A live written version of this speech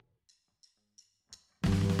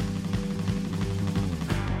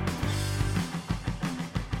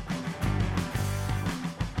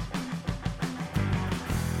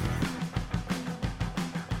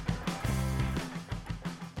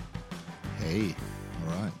Hey,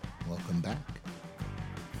 all right, welcome back.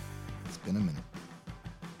 It's been a minute.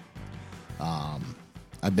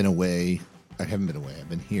 I've been away. I haven't been away. I've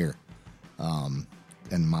been here, and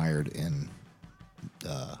mired in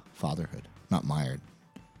fatherhood. Not mired.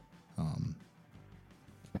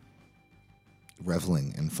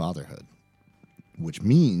 Reveling in fatherhood, which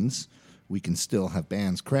means we can still have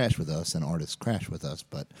bands crash with us and artists crash with us,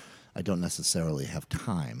 but I don't necessarily have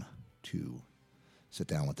time to sit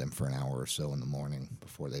down with them for an hour or so in the morning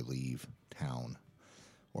before they leave town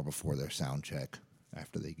or before their sound check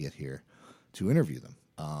after they get here to interview them.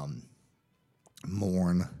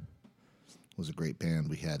 Mourn was a great band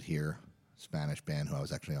we had here, Spanish band who I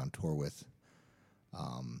was actually on tour with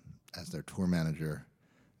as their tour manager.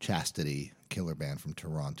 Chastity, killer band from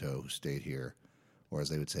Toronto who stayed here, or as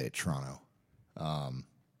they would say at Toronto.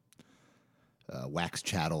 Wax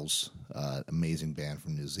Chattels, amazing band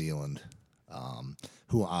from New Zealand,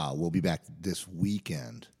 who will be back this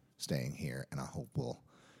weekend staying here, and I hope we'll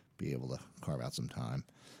be able to carve out some time.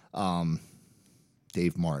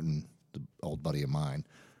 Dave Martin, the old buddy of mine,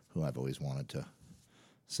 who I've always wanted to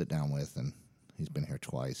sit down with, and he's been here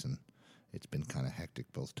twice, and it's been kind of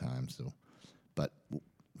hectic both times. So, but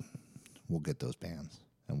we'll get those bands,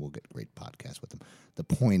 and we'll get great podcasts with them. The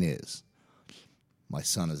point is, my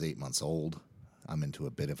son is 8 months old. I'm into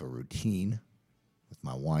a bit of a routine with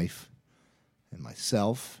my wife and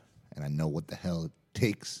myself, and I know what the hell it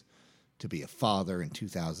takes to be a father in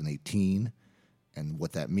 2018. And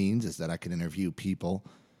what that means is that I can interview people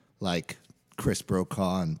like Chris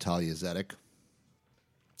Brokaw and Thalia Zedek,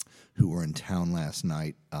 who were in town last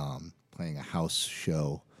night playing a house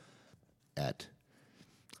show at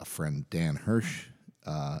a friend Dan Hirsch's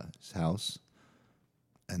house,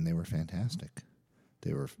 and they were fantastic.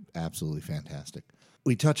 They were absolutely fantastic.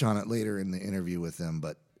 We touch on it later in the interview with them,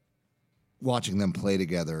 but watching them play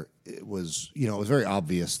together, it was very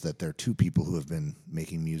obvious that they're two people who have been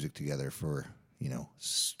making music together for,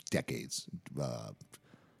 decades,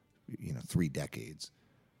 3 decades.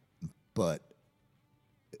 But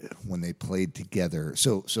when they played together,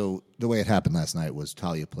 so the way it happened last night was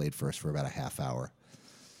Thalia played first for about a half hour,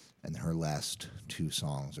 and her last 2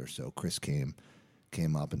 songs or so, Chris came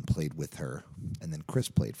up and played with her, and then Chris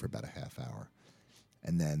played for about a half hour,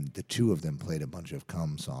 and then the two of them played a bunch of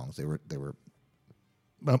Come songs. They were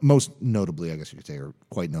most notably, I guess you could say, or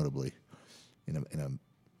quite notably, in a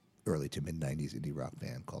early to mid '90s indie rock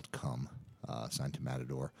band called Come, signed to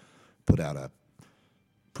Matador, put out a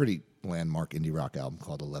pretty landmark indie rock album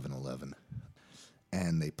called 1111,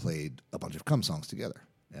 and they played a bunch of Come songs together,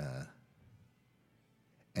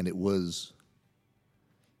 and it was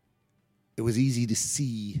easy to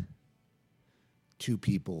see two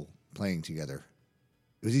people playing together.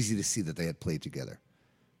 It was easy to see that they had played together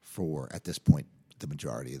for, at this point, the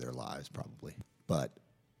majority of their lives, probably. But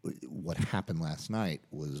what happened last night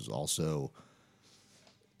was also,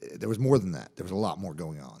 there was more than that. There was a lot more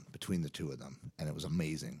going on between the two of them, and it was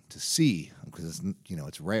amazing to see, because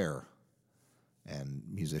it's rare, and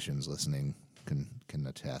musicians listening can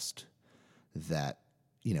attest that,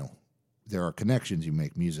 there are connections you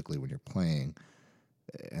make musically when you're playing,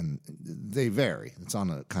 and they vary. It's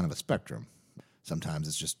on a kind of a spectrum. Sometimes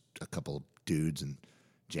it's just a couple of dudes and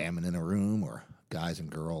jamming in a room, or guys and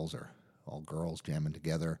girls, or all girls jamming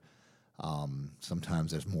together. Sometimes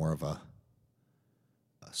there's more of a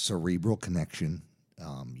cerebral connection.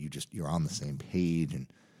 You're on the same page, and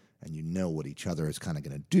you know what each other is kind of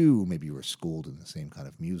going to do. Maybe you were schooled in the same kind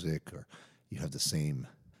of music, or you have the same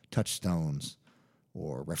touchstones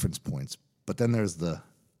or reference points. But then there's the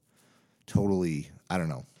totally,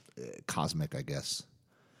 cosmic, I guess,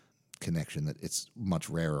 connection that it's much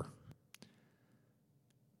rarer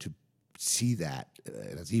to see that,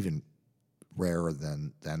 and it's even rarer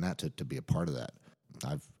than that to be a part of that.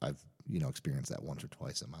 I've experienced that once or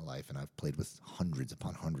twice in my life, and I've played with hundreds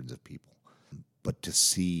upon hundreds of people. But to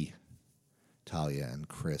see Thalia and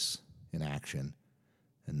Chris in action,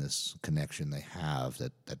 and this connection they have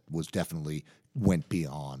that was definitely went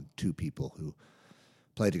beyond two people who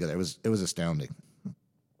played together, it was astounding.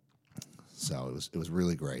 So it was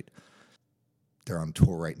really great. They're on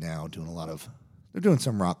tour right now, they're doing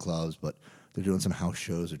some rock clubs, but they're doing some house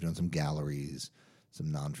shows, they're doing some galleries,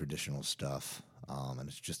 some non-traditional stuff, and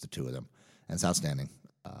it's just the two of them, and it's outstanding.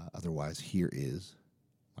 Otherwise, here is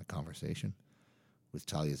my conversation with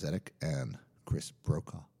Thalia Zedek and Chris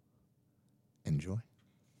Brokaw. Enjoy.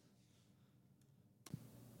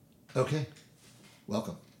 Okay,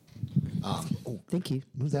 welcome. Thank you.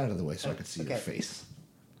 Move that out of the way so I can see your face.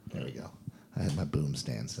 There we go. I had my boom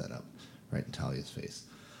stand set up right in Thalia's face.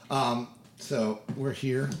 So we're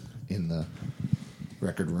here in the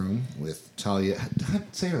Record Room with Thalia.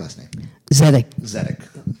 Say her last name. Zedek.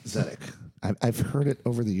 Zedek. I've heard it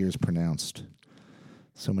over the years pronounced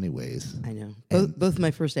so many ways. I know. Both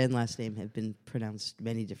my first and last name have been pronounced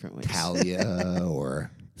many different ways. Thalia or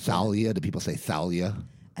Thalia. Do people say Thalia?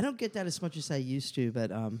 I don't get that as much as I used to,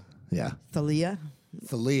 but Yeah. Thalia.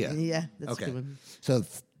 Thalia. Yeah, that's Okay. a good one. So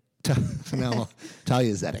now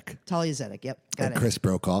Thalia Zedek. Thalia Zedek. Yep, got And it. Chris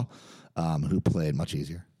Brokaw, who played much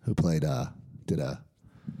easier, did a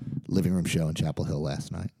living room show in Chapel Hill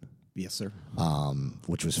last night, Yes, sir.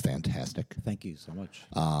 which was fantastic. Thank you so much.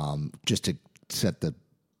 Just to set the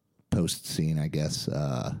post scene, I guess.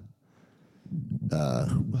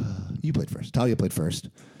 You played first. Talia played first,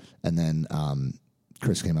 and then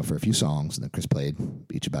Chris came up for a few songs, and then Chris played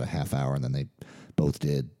each about a half hour, and then they both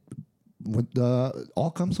did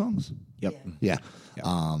all come songs. Yep. Yeah. Yep.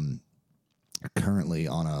 Currently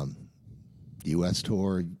on a U.S.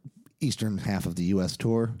 tour, eastern half of the U.S.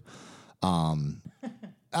 tour. I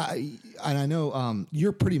know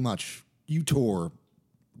you're pretty much, you tour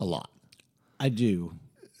a lot. I do.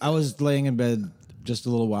 I was laying in bed just a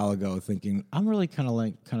little while ago thinking, I'm really kind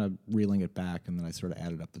of reeling it back, and then I sort of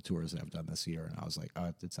added up the tours that I've done this year, and I was like,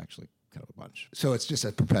 oh, it's actually kind of a bunch. So it's just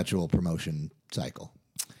a perpetual promotion cycle.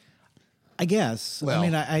 I guess. Well-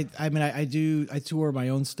 I tour my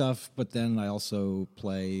own stuff, but then I also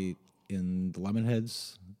play in the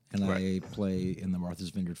Lemonheads, and Right. I play in the Martha's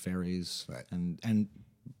Vineyard Fairies, Right. and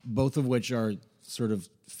both of which are sort of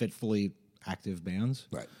fitfully active bands.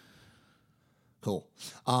 Right. Cool.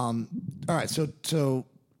 All right. So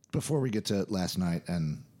before we get to last night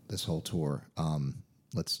and this whole tour,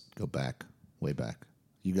 let's go back, way back.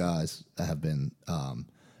 You guys have been,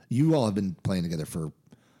 you all have been playing together for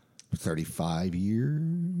 35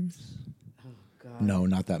 years, Oh, God. No,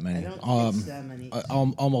 not that many. I don't think it's that many.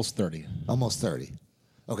 Almost 30. almost 30.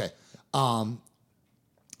 Okay.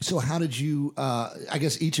 So how did you, I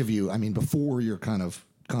guess each of you, I mean, before your kind of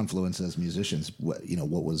confluence as musicians, what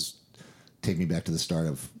was, take me back to the start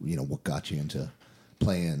of, what got you into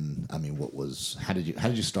playing? I mean, how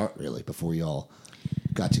did you start really before you all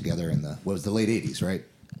got together in the late 80s, right?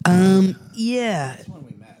 Yeah. That's when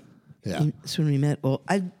we met. Yeah. That's when we met. Well,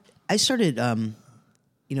 I started,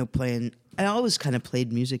 playing. I always kind of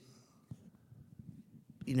played music,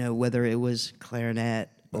 whether it was clarinet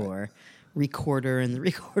or recorder in the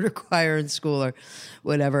recorder choir in school or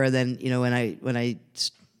whatever. And then, when I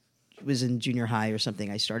was in junior high or something,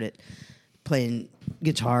 I started playing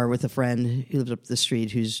guitar with a friend who lived up the street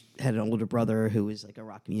who's had an older brother who was like a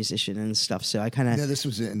rock musician and stuff. So I kind of... Yeah,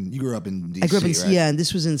 you grew up in D.C., I grew up in right? Yeah, and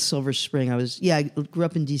this was in Silver Spring. I grew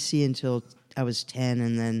up in D.C. until I was 10,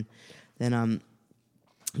 and then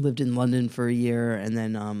lived in London for a year, and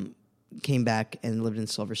then came back and lived in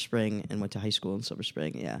Silver Spring and went to high school in Silver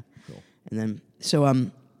Spring. Yeah, Cool. and then so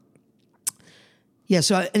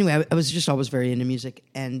anyway, I was just always very into music,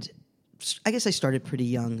 and I guess I started pretty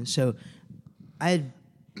young. So when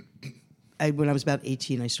I was about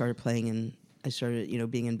 18, I started playing in. I started,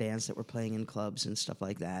 being in bands that were playing in clubs and stuff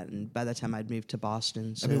like that. And by that time, I'd moved to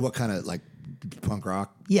Boston. So. I mean, what kind of, like, punk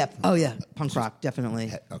rock? Yeah. Oh, yeah. Punk rock,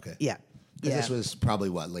 definitely. Okay. Yeah. 'Cause Yeah. This was probably,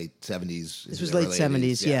 late 70s? This was late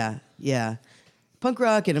 70s, yeah. Punk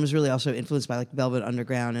rock, and it was really also influenced by, like, Velvet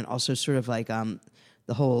Underground and also sort of, like,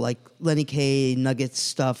 the whole, like, Lenny Kaye, Nuggets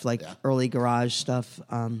stuff, like early garage stuff,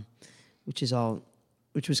 which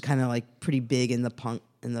was kind of, like, pretty big in the punk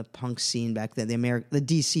scene back then. The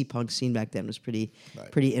DC punk scene back then was pretty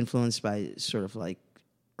influenced by sort of like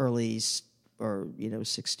early or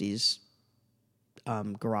 60s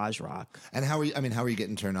garage rock. And how are you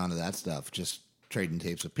getting turned on to that stuff? Just trading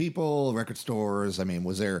tapes with people, record stores? I mean,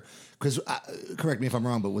 was there, because correct me if I'm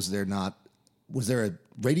wrong, but was there a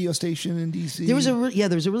radio station in DC? There was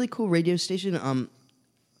there was a really cool radio station. I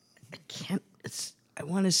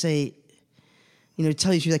want to say, to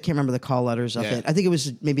tell you the truth, I can't remember the call letters of it. I think it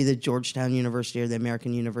was maybe the Georgetown University or the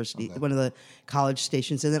American University, one of the college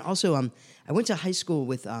stations. And then also, I went to high school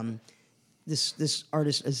with this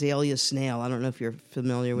artist, Azalea Snail. I don't know if you're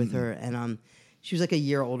familiar with her. And she was like a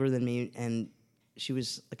year older than me. And she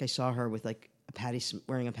was, like, I saw her with like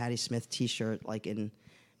wearing a Patti Smith T-shirt, like in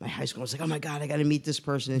my high school. I was like, oh my God, I got to meet this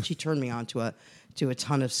person. And she turned me on to a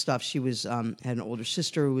ton of stuff. She was had an older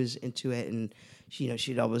sister who was into it, and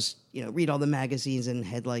she'd always read all the magazines and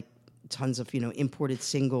had like tons of imported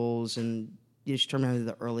singles, and she turned me on to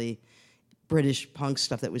the early British punk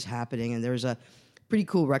stuff that was happening. And there was a pretty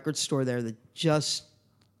cool record store there that just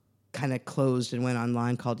kind of closed and went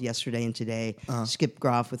online called Yesterday and Today. Skip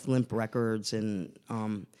Groff with Limp Records and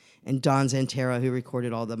Don Zantera, who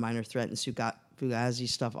recorded all the Minor Threat and Fugazi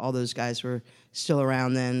stuff. All those guys were still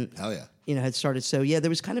around then. Hell yeah. had started. So yeah, there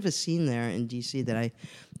was kind of a scene there in DC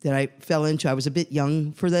that I fell into. I was a bit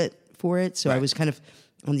young for it, so I was kind of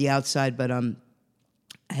on the outside, but I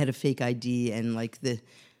had a fake ID, and like the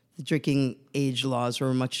drinking age laws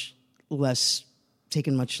were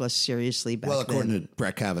taken much less seriously back then. Well, according to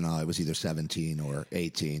Brett Kavanaugh, it was either 17 or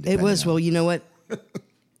 18. It was. Well, you know what?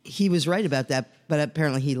 He was right about that, but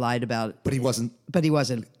apparently he lied about it. But he wasn't.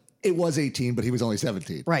 It was 18, but he was only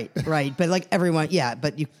 17. Right. But like everyone, yeah,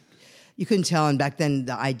 but you couldn't tell. And back then,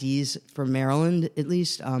 the IDs for Maryland, at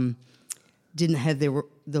least, didn't have,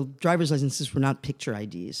 the driver's licenses were not picture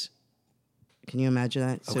IDs. Can you imagine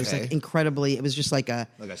that? So it's like incredibly, it was just like a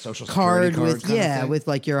social card with, with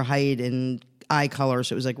like your height and eye color.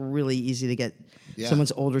 So it was like really easy to get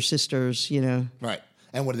someone's older sisters, Right.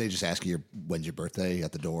 And what did they just ask you? When's your birthday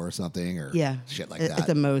at the door or something? Or shit like that? At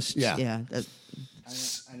the most. Yeah.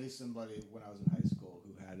 I knew somebody when I was in high school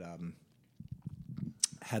who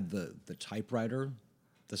had the typewriter,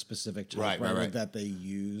 the specific typewriter that they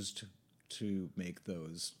used to make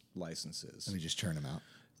those licenses. Let me just churn them out.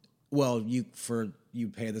 Well, you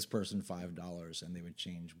pay this person $5 and they would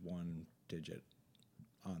change one digit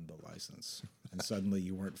on the license, and suddenly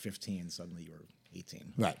you weren't 15. Suddenly you were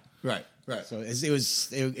 18. Right. So it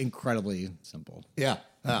was incredibly simple. Yeah.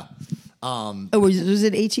 Was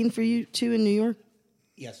it 18 for you too in New York?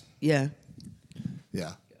 Yes. Yeah.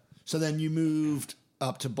 So then you moved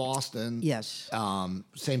up to Boston. Yes.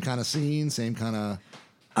 Same kind of scene, same kind of.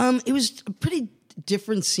 It was a pretty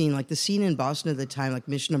different scene. Like the scene in Boston at the time, like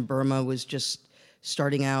Mission of Burma was just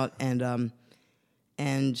starting out, and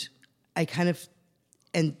I kind of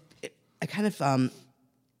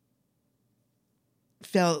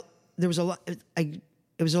felt there was a lot. It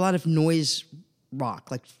was a lot of noise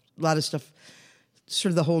rock, like a lot of stuff.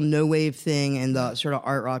 Sort of the whole no wave thing and the sort of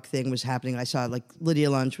art rock thing was happening. I saw like Lydia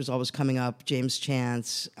Lunch was always coming up, James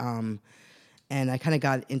Chance, and I kind of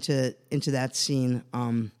got into that scene.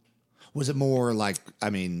 Was it more like,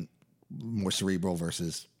 more cerebral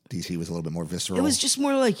versus DC was a little bit more visceral? It was just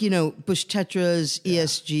more like, Bush Tetras,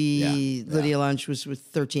 ESG, Lydia Lunch was with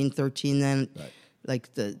 1313 then. Right.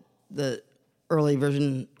 Like the early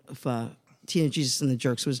version of Teenage Jesus and the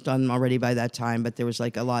Jerks was done already by that time, but there was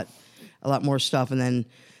like a lot more stuff. And then,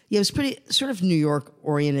 it was pretty sort of New York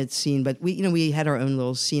oriented scene, but we had our own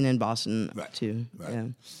little scene in Boston too.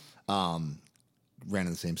 Right. Yeah. Ran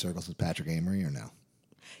in the same circles as Patrick Amory or no?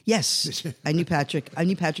 Yes, I knew Patrick.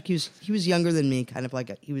 He was younger than me, kind of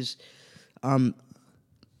like he was,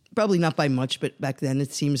 probably not by much, but back then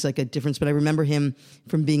it seems like a difference. But I remember him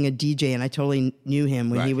from being a DJ, and I totally knew him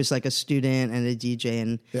when he was like a student and a DJ,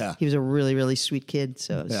 and he was a really, really sweet kid.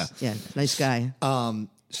 So nice guy.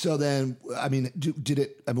 So then,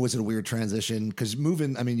 was it a weird transition? Because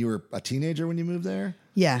moving, you were a teenager when you moved there?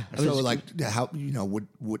 Yeah. So how,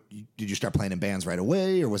 did you start playing in bands right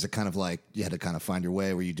away, or was it kind of like you had to kind of find your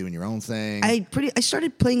way? Were you doing your own thing? I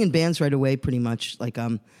started playing in bands right away, pretty much. Like,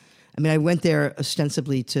 I went there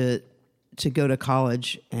ostensibly to go to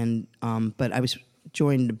college, and but I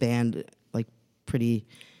joined a band like pretty,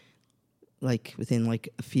 like within like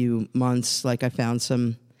a few months. Like I found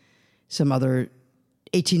some other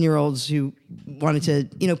 18-year-olds who wanted to,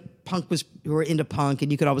 who were into punk,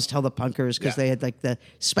 and you could always tell the punkers because they had like the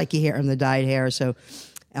spiky hair and the dyed hair. So,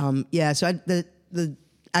 so the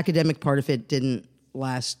academic part of it didn't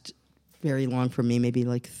last very long for me, maybe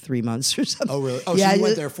like 3 months or something. Oh, really? Oh, so you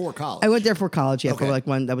went there for college? I went there for college, for like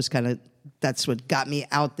one. That was that's what got me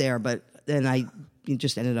out there. But then I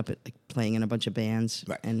just ended up playing in a bunch of bands.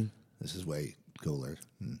 Right. And this is way cooler.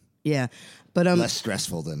 Yeah, but less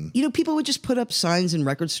stressful than people would just put up signs in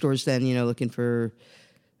record stores then, looking for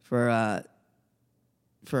a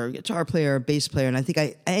guitar player, a bass player, and I think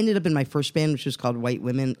I ended up in my first band, which was called White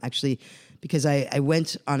Women, actually, because I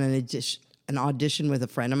went on an audition with a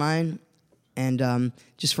friend of mine, and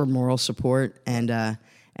just for moral support, and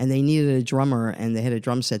they needed a drummer, and they had a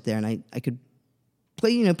drum set there, and I could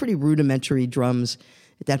play pretty rudimentary drums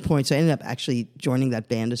at that point, so I ended up actually joining that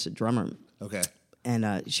band as a drummer. Okay.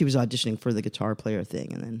 And she was auditioning for the guitar player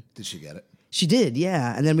thing, and then did she get it? She did,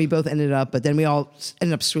 yeah. And then we both ended up, but then we all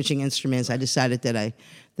ended up switching instruments. I decided that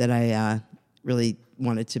I really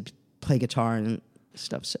wanted to play guitar and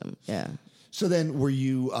stuff. So yeah. So then, were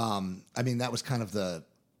you? That was kind of the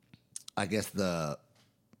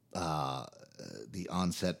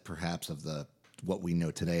onset, perhaps, of what we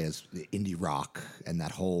know today as the indie rock and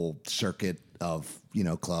that whole circuit of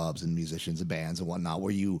clubs and musicians and bands and whatnot.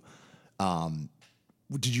 Were you?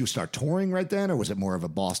 Did you start touring right then, or was it more of a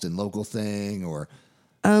Boston local thing? Or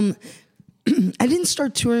I didn't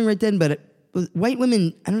start touring right then, but with White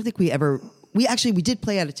Women, I don't think we did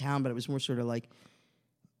play out of town, but it was more sort of like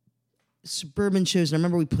suburban shows. And I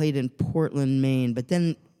remember we played in Portland, Maine. But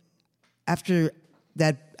then after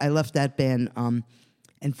that, I left that band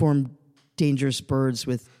and formed Dangerous Birds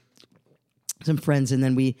with some friends, and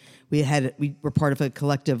then we were part of a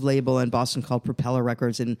collective label in Boston called Propeller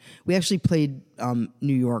Records, and we actually played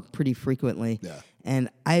New York pretty frequently. Yeah. And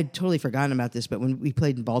I had totally forgotten about this, but when we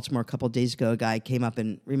played in Baltimore a couple of days ago, a guy came up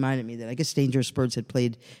and reminded me that I guess Dangerous Birds had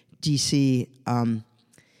played DC.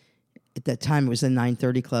 At that time, it was the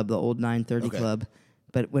 930 Club, the old 930 Club,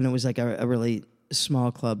 but when it was like a really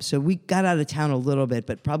small club. So we got out of town a little bit,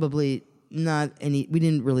 but probably not any. We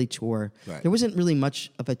didn't really tour. Right. There wasn't really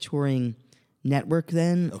much of a touring network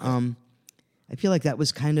then. Okay. I feel like that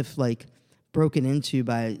was kind of like broken into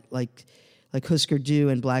by like Husker Du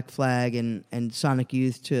and Black Flag and Sonic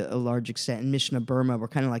Youth to a large extent, and Mission of Burma were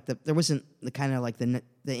kind of like there wasn't the kind of like the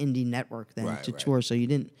indie network then to tour, so you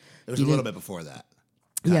didn't. It was a little bit before that.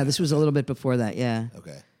 Yeah, this was a little bit before that. Yeah.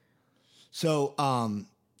 Okay. So, and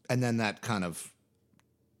then that kind of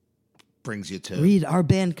brings you to Reed, our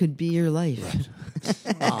band could be your life.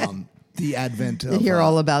 Right. The advent of... Hear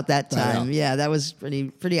all about that time. Yeah, that was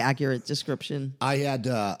pretty accurate description. I had...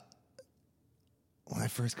 when I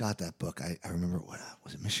first got that book, I remember, what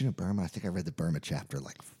was it, Mission of Burma? I think I read the Burma chapter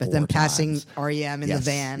like 4 But then passing times. REM in the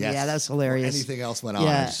van. Yes. Yeah, that's hilarious. Anything else went on.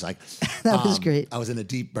 I was just like... That was great. I was in a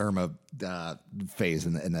deep Burma phase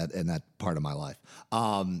in that part of my life.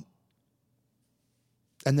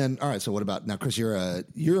 And then, all right. So, what about now, Chris? You're a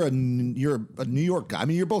New York guy. I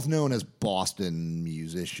mean, you're both known as Boston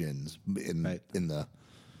musicians in the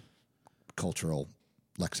cultural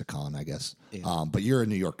lexicon, I guess. Yeah. But you're a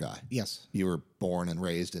New York guy. Yes. You were born and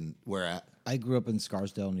raised in where at? I grew up in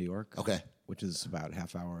Scarsdale, New York. Okay. Which is about a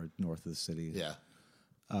half hour north of the city. Yeah.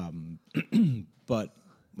 But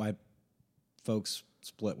my folks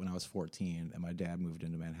split when I was 14, and my dad moved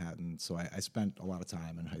into Manhattan. So I spent a lot of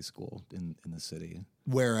time in high school in the city.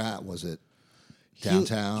 Where at? Was it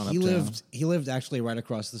downtown? He lived actually right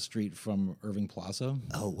across the street from Irving Plaza.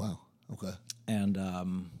 Oh wow. Okay. And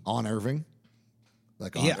on Irving?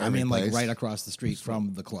 Like on yeah, Irving I mean Place? like right across the street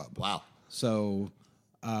from the club. Wow. So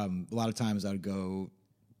a lot of times I would go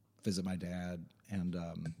visit my dad, and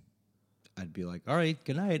I'd be like, "All right,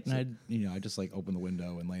 good night," and I'd just like open the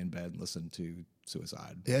window and lay in bed and listen to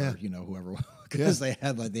Suicide, yeah, or, whoever, because they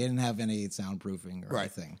didn't have any soundproofing or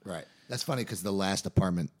anything. Right. That's funny because the last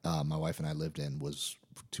apartment my wife and I lived in was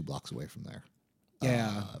 2 blocks away from there.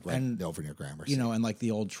 Yeah, right and over near Gramercy. And like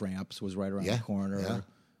the old Tramps was right around the corner. Yeah.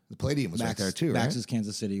 The Palladium was right there too, right? Max's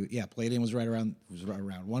Kansas City. Yeah, Palladium was right around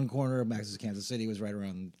one corner. Max's Kansas City was right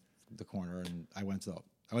around the corner, and I went to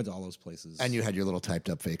all those places. And you had your little typed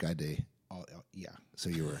up fake ID. Yeah. So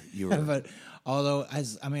you were. But although, I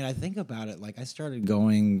think about it, like I started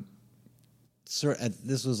going.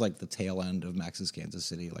 This was like the tail end of Max's Kansas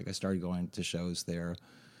City. Like I started going to shows there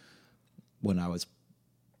when I was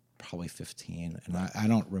probably 15, and I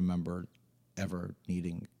don't remember ever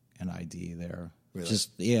needing an ID there. Really?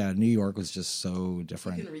 Just New York was just so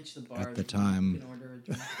different You can reach the bar at the time. You can order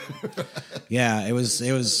a drink. Yeah, it was.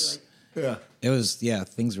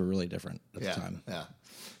 Things were really different at the time. Yeah.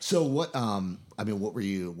 So what?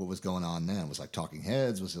 What was going on then? Was it like Talking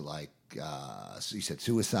Heads? Was it like? So you said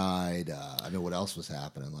Suicide. What else was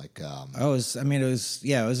happening? Like. Was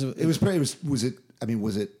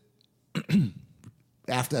it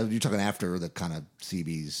after you're talking after the kind of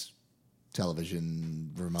CB's television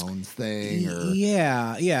Ramones thing? Or?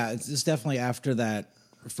 Yeah. It's definitely after that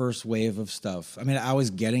first wave of stuff. I mean, I was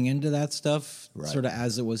getting into that stuff sort of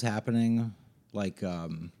as it was happening, like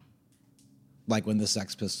when the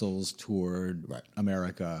Sex Pistols toured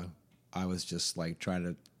America. I was just like trying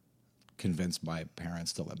to convince my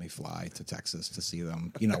parents to let me fly to Texas to see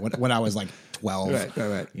them. When I was like 12.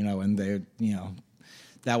 Right. And they,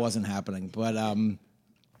 that wasn't happening. But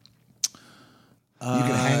you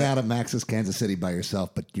can hang out at Max's Kansas City by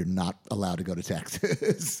yourself, but you're not allowed to go to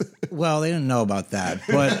Texas. Well, they didn't know about that,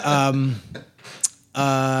 but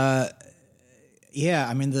yeah.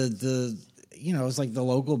 I mean, the it's like the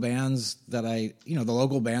local bands that the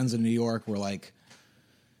local bands in New York were like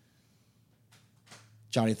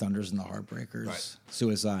Johnny Thunders and the Heartbreakers,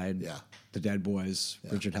 Suicide, the Dead Boys,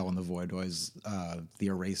 Richard Hell and the Voidoids, the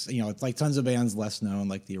Erasers. It's like tons of bands less known,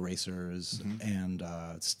 like the Erasers and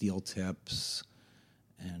Steel Tips.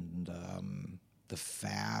 And the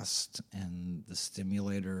Fast and the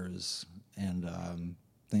Stimulators and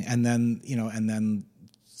then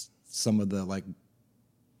some of the like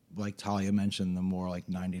Thalia mentioned, the more like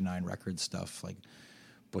 99 record stuff like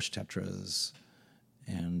Bush Tetras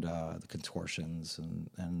and the Contortions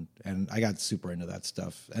and I got super into that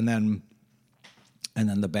stuff. And then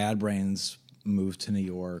the Bad Brains moved to New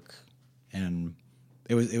York and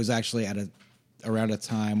it was actually around a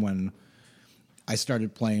time when I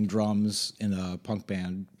started playing drums in a punk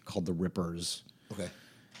band called the Rippers. Okay.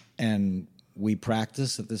 And we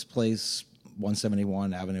practiced at this place,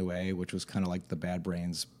 171 Avenue A, which was kind of like the Bad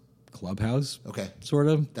Brains clubhouse. Okay. Sort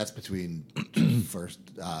of. That's between first.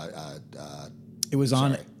 It was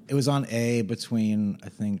on A between, I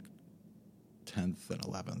think, 10th and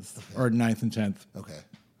 11th, or 9th and 10th. Okay.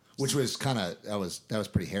 Which was kind of that was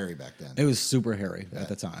pretty hairy back then. It was super hairy at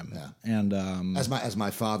the time. Yeah. And as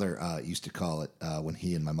my father used to call it when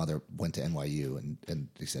he and my mother went to NYU, and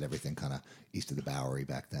he said everything kind of east of the Bowery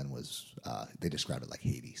back then was they described it like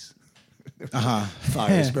Hades.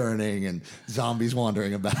 Fires burning and zombies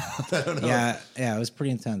wandering about. I don't know. Yeah, it was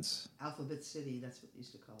pretty intense. Alphabet City, that's what they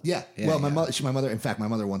used to call it. Yeah. Yeah, Well, yeah. my mother. In fact, my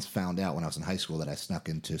mother once found out when I was in high school that I snuck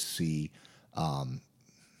in to see.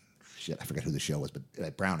 I forget who the show was,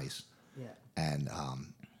 but Brownies. Yeah. And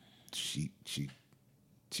she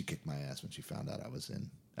kicked my ass when she found out I was in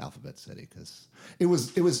Alphabet City because it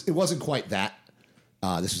wasn't quite that.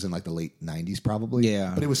 This was in like the late '90s, probably.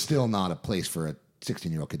 Yeah. But it was still not a place for a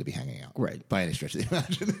 16-year-old kid to be hanging out. Right. By any stretch of the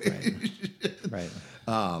imagination. Right.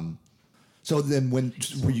 So then, when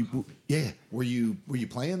were you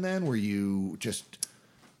playing then? Were you just?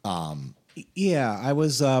 Yeah, I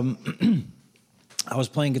was. I was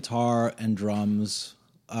playing guitar and drums.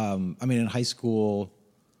 In high school.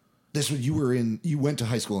 You went to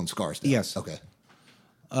high school in Scarsdale. Yes. Okay.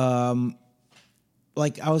 I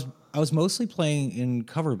was mostly playing in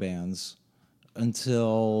cover bands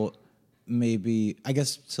until maybe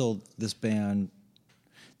till this band.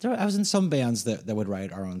 I was in some bands that would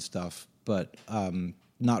write our own stuff, but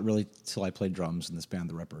not really till I played drums in this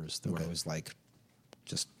band, the Rippers, where it was like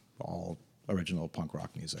just all original punk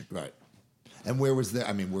rock music. Right. And where was that?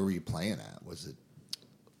 I mean, where were you playing at? Was it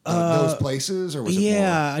those places, or was it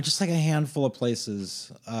Yeah, just like a handful of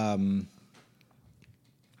places.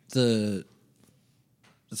 The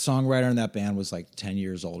songwriter in that band was like 10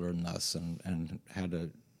 years older than us and had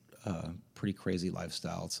a pretty crazy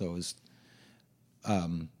lifestyle. So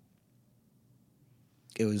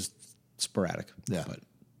it was sporadic. Yeah. But,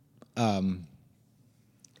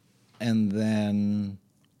 and then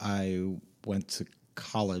I went to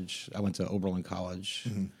college. I went to Oberlin College,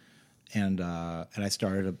 and I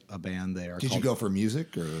started a band there. Did you go for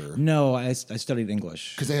music or No, I studied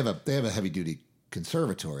English because they have a heavy duty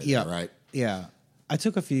conservatory? Yeah, there, right. Yeah, I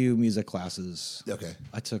took a few music classes. Okay.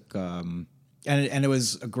 I took and it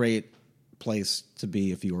was a great place to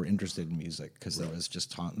be if you were interested in music because there was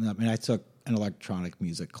just I took an electronic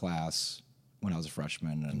music class when I was a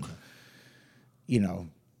freshman, and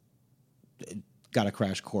got a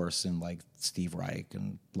crash course in like Steve Reich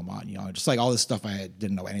and Lamont Young, just like all this stuff I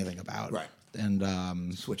didn't know anything about. Right.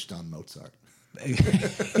 And Switched on Mozart.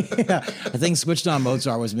 yeah, I think Switched on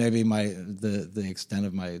Mozart was maybe the extent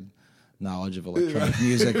of my knowledge of electronic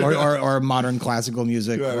music or modern classical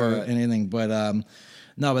music anything. But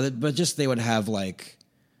no, but just they would have like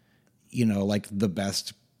the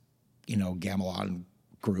best gamelan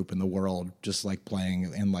group in the world, just like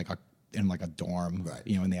playing in like a dorm, right.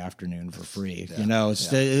 In the afternoon for free. Yeah.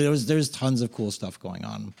 There's tons of cool stuff going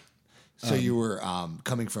on. So you were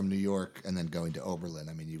coming from New York and then going to Oberlin.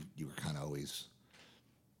 I mean, you were kind of always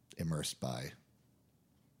immersed by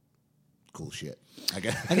cool shit. I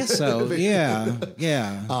guess so. Yeah.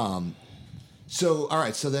 So all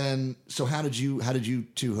right. So how did you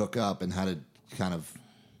two hook up, and how did kind of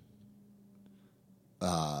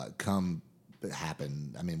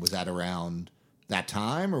happen? I mean, was that around that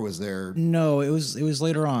time, or was there? No, it was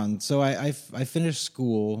later on. So I finished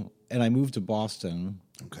school and I moved to Boston.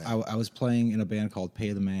 Okay. I was playing in a band called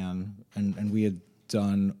Pay the Man, and we had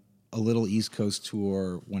done a little East Coast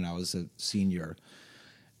tour when I was a senior,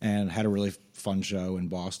 and had a really fun show in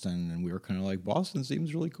Boston. And we were kind of like, Boston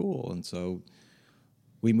seems really cool, and so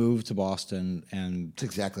we moved to Boston. And That's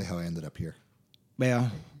exactly how I ended up here. yeah,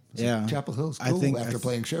 yeah, Chapel Hill's cool after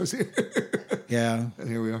playing shows here. yeah. And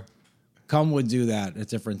here we are. Cum would do that at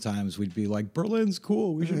different times. We'd be like, Berlin's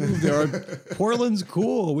cool, we should move there. Or, Portland's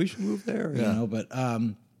cool, we should move there. Yeah. But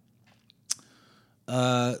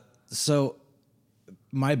so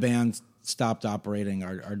my band stopped operating.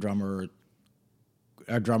 Our drummer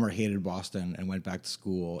hated Boston and went back to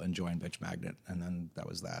school and joined Bitch Magnet, and then that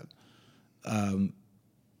was that. And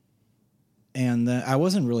then I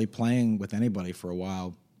wasn't really playing with anybody for a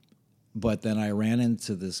while, but then I ran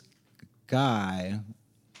into this guy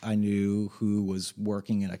I knew who was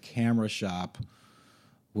working in a camera shop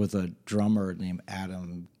with a drummer named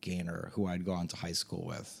Adam Gaynor, who I'd gone to high school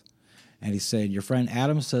with. And he said, your friend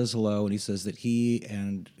Adam says hello, and he says that he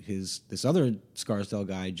and this other Scarsdale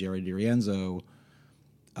guy, Jerry DiRienzo,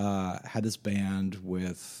 had this band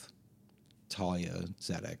with Thalia,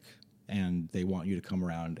 Zedek, and they want you to come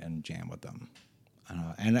around and jam with them.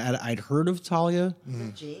 And I'd heard of Thalia. Was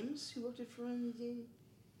that James who worked at Ferrari?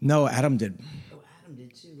 No, Adam did. Oh, Adam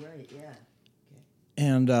did too, right, yeah. Okay.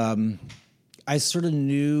 And I sort of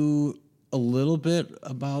knew a little bit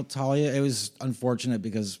about Thalia. It was unfortunate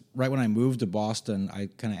because right when I moved to Boston, I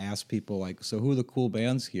kind of asked people, like, so who are the cool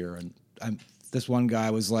bands here? And this one guy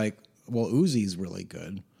was like, well, Uzi's really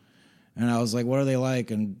good. And I was like, what are they like?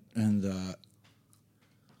 And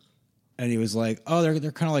he was like, oh,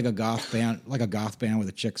 they're kind of like a goth band with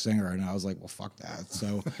a chick singer. And I was like, well, fuck that.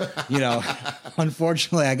 So,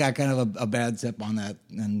 unfortunately, I got kind of a bad tip on that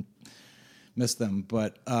and missed them.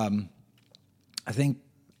 But I think,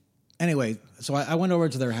 anyway, so I went over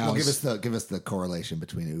to their house. Well, give us the correlation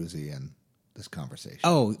between Uzi and this conversation.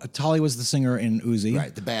 Oh, Thalia was the singer in Uzi.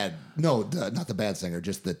 Right, not the bad singer,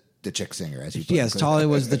 just the chick singer, as you put Yes, Thalia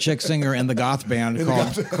was the chick singer in the goth band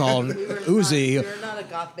called Uzi. We were not a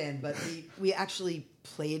goth band, but we actually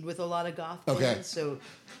played with a lot of goth bands. Okay. So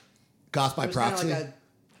goth by proxy? There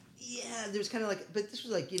was kind of like, but this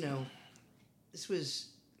was like, this was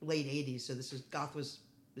late 80s, so goth was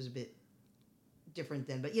a bit different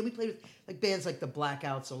then. But yeah, we played with like bands like the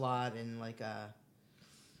Blackouts a lot and like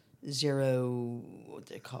Zero, what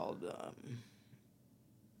they're called.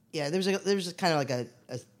 There was kind of like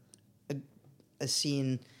a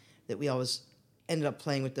scene that we always ended up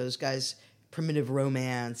playing with those guys, Primitive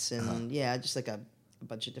Romance, and just like a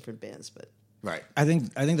bunch of different bands. But right, I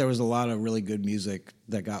think there was a lot of really good music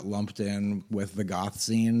that got lumped in with the goth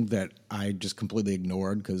scene that I just completely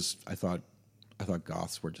ignored because I thought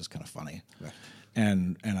goths were just kind of funny, right.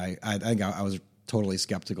 and I think I was totally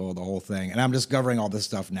skeptical of the whole thing, and I'm discovering all this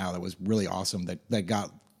stuff now that was really awesome that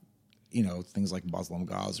got. Things like Muslim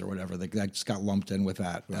Gauze or whatever, that just got lumped in with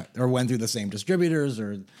that, right. Or went through the same distributors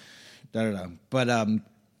or da-da-da. But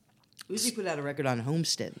Uzi put out a record on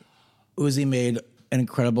Homestead. Uzi made an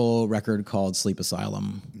incredible record called Sleep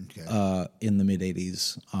Asylum in the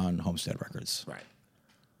mid-'80s on Homestead Records. Right.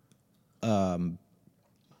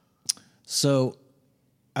 So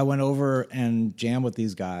I went over and jammed with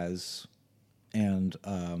these guys, and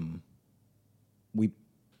we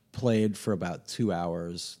played for about 2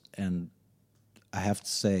 hours. And I have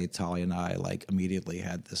to say, Thalia and I like immediately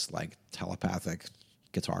had this like telepathic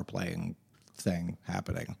guitar playing thing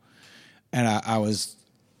happening, and I was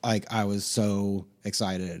so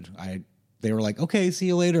excited. They were like, "Okay, see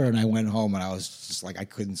you later," and I went home and I was just like, I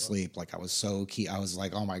couldn't sleep. Like I was so key. I was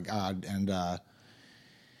like, "Oh my god!" And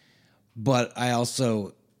but I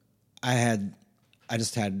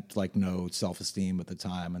just had like no self-esteem at the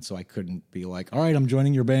time, and so I couldn't be like, "All right, I'm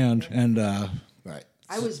joining your band," and right.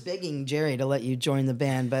 I was begging Jerry to let you join the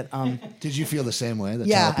band, but did you feel the same way?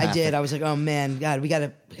 I did. I was like, oh man, God, we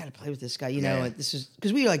gotta play with this guy. This is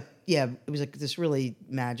because we were like, it was like this really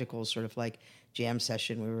magical sort of like jam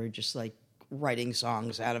session. We were just like writing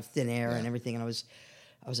songs out of thin air and everything. And I was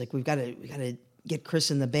like, we gotta get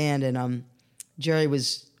Chris in the band. And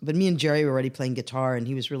me and Jerry were already playing guitar, and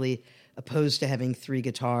he was really opposed to having 3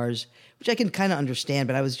 guitars, which I can kind of understand,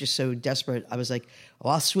 but I was just so desperate. I was like,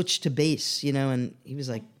 I'll switch to bass, and he was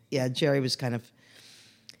like, yeah, Jerry was kind of,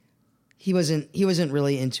 he wasn't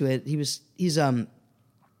really into it. He was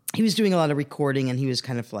doing a lot of recording, and he was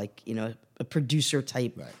kind of like, a producer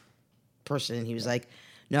type person. And he was like,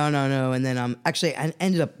 no. And then, actually I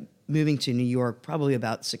ended up moving to New York probably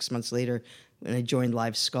about 6 months later when I joined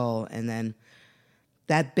Live Skull. And then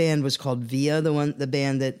that band was called Via, the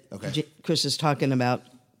band that Chris is talking about,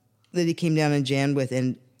 that he came down and jammed with.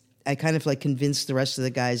 And I kind of like convinced the rest of the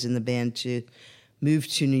guys in the band to move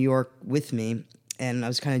to New York with me. And I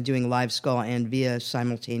was kind of doing Live Skull and Via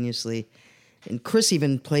simultaneously. And Chris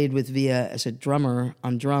even played with Via as a drummer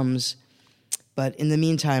on drums. But in the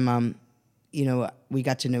meantime, we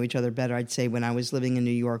got to know each other better, I'd say, when I was living in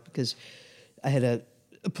New York, because I had a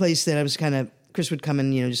place that I was kind of, Chris would come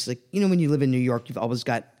in, just like, when you live in New York, you've always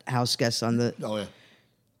got house guests on the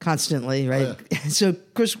constantly, right? Oh, yeah. So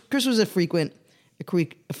Chris was a frequent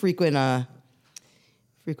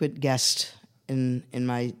guest in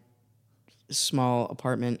my small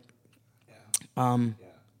apartment. I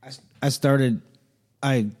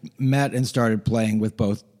met and started playing with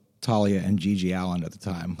both Thalia and Gigi Allen at the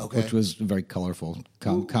time, which was a very colorful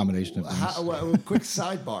combination of things. Quick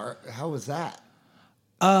sidebar: how was that?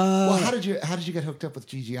 How did you get hooked up with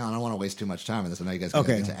Gigi Allen? I don't want to waste too much time on this. I know you guys got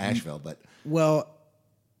to get to Asheville, but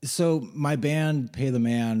so my band Pay the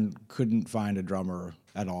Man couldn't find a drummer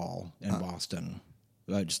at all in Boston.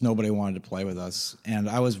 Just nobody wanted to play with us. And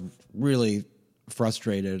I was really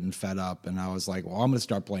frustrated and fed up. And I was like, well, I'm going to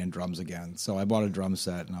start playing drums again. So I bought a drum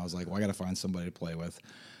set, and I was like, well, I got to find somebody to play with.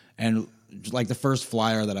 And like the first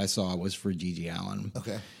flyer that I saw was for G.G. Allen.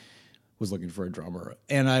 Okay. Was looking for a drummer.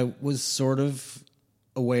 And I was sort of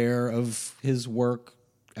aware of his work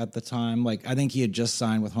at the time. Like, I think he had just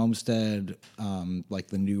signed with Homestead. Like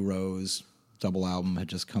the New Rose double album had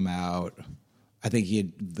just come out. I think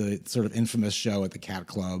the sort of infamous show at the Cat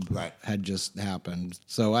Club had just happened.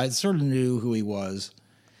 So I sort of knew who he was.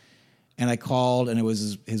 And I called, and it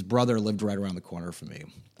was his brother lived right around the corner from me.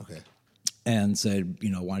 Okay. And said,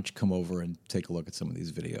 why don't you come over and take a look at some of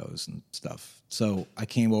these videos and stuff. So I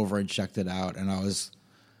came over and checked it out, and I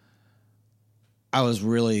was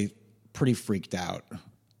really pretty freaked out.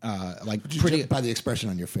 Pretty by the expression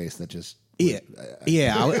on your face that just I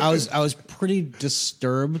was pretty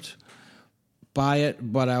disturbed by it,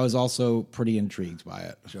 but I was also pretty intrigued by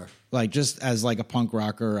it. Sure. Like, just as like a punk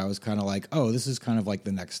rocker, I was kind of like, oh, this is kind of like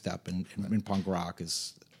the next step in punk rock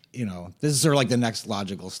is. This is sort of like the next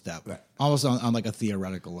logical step, almost on like a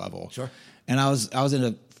theoretical level. Sure. And I was in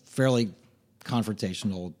a fairly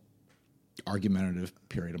confrontational, argumentative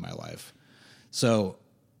period of my life. So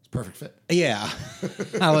it's perfect fit. Yeah,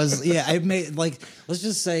 it made, like, let's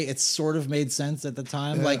just say it sort of made sense at the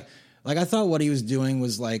time. Yeah. Like I thought what he was doing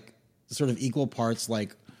was like sort of equal parts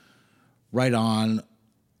like right on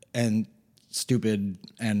and stupid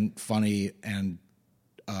and funny and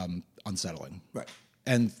unsettling. Right.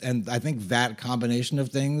 And I think that combination of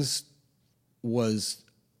things was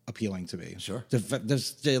appealing to me. Sure.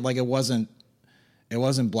 Like it wasn't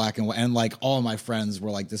black and white. And like all of my friends were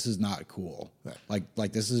like, this is not cool. Right.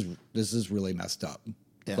 Like this is really messed up.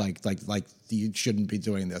 Yeah. Like you shouldn't be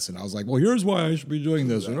doing this. And I was like, well, here's why I should be doing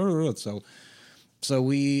this. Right. So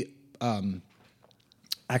we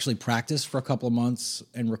actually practiced for a couple of months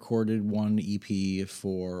and recorded one EP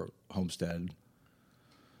for Homestead.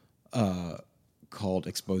 Called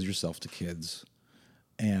 "Expose Yourself to Kids,"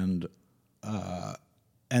 and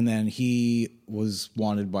then he was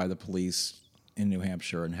wanted by the police in New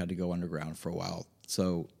Hampshire and had to go underground for a while.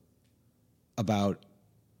 So, about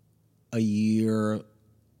a year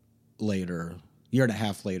and a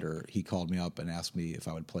half later, he called me up and asked me if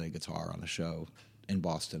I would play guitar on a show in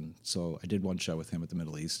Boston. So I did one show with him at the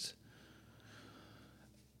Middle East,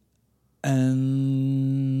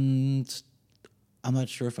 and I'm not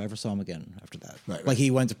sure if I ever saw him again after that. Right. Like,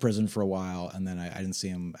 he went to prison for a while, and then I didn't see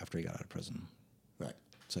him after he got out of prison. Right.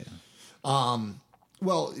 So, yeah.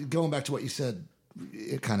 Well, going back to what you said,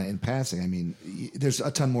 kind of in passing, I mean, there's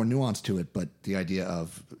a ton more nuance to it, but the idea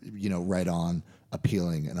of, right on,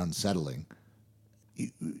 appealing, and unsettling,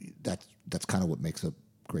 that's kind of what makes a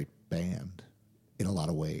great band. In a lot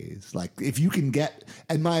of ways, like if you can get,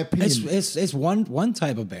 in my opinion, it's one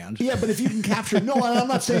type of band. Yeah, but if you can capture, no, I'm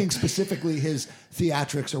not saying specifically his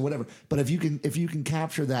theatrics or whatever, but if you can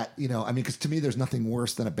capture that, I mean, because to me, there's nothing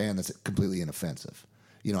worse than a band that's completely inoffensive.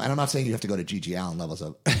 And I'm not saying you have to go to G.G. Allen levels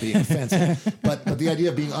of being offensive, but the idea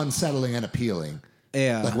of being unsettling and appealing.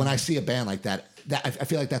 Yeah. Like when I see a band like that I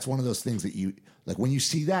feel like that's one of those things that you like when you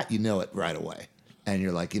see that, you know it right away, and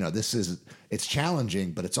you're like, it's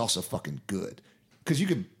challenging, but it's also fucking good. Because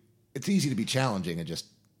it's easy to be challenging and just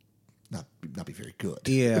not be very good.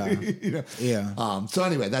 Yeah, Yeah. So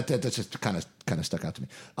anyway, that's just kind of stuck out to me.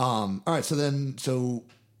 All right. So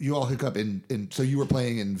you all hook up so you were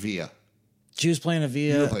playing in Via. She was playing in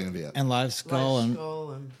Via. You were playing in Via and Live Skull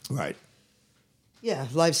and right. Yeah,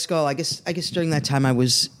 Live Skull. I guess during that time I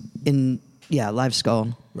was in Live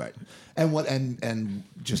Skull. Right. And what and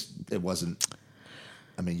just it wasn't.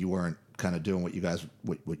 I mean, you weren't kind of doing what you guys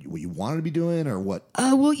what you wanted to be doing, or what?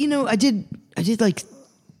 Well, I did like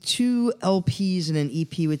 2 LPs and an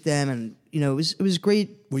EP with them, and it was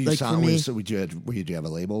great. Were you for me? So did you have a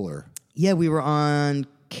label, or? Yeah, we were on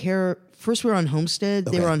First, we were on Homestead.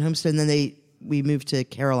 Okay. They were on Homestead, and then we moved to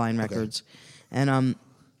Caroline Records, and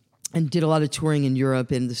did a lot of touring in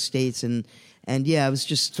Europe and the States, and yeah, I was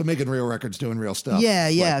just making real records, doing real stuff.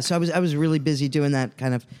 Yeah. So I was really busy doing that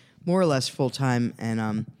kind of more or less full time,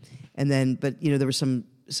 and then, but there were some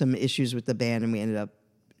issues with the band, and we ended up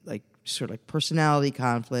like sort of like personality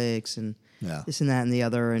conflicts and this and that and the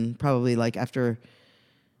other, and probably like after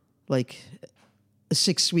like a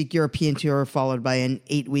 6-week European tour followed by an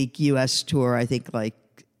 8-week US tour, I think like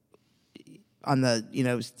on the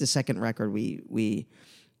the second record we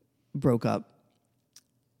broke up.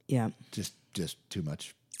 Yeah, just too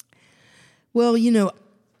much. Well,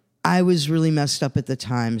 I was really messed up at the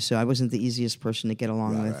time, so I wasn't the easiest person to get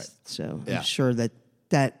along with. Right. So I'm sure that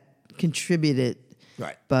contributed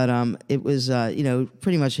Right. But it was,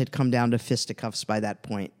 pretty much had come down to fisticuffs by that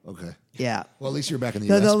point. Okay. Yeah. Well, at least you're back in the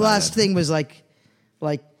U.S. The by last then. thing was like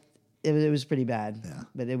it was pretty bad. Yeah.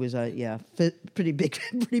 But it was pretty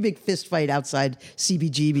big fist fight outside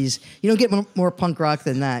CBGB's. You don't get more punk rock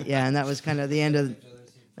than that. Yeah, and that was kind of the end of.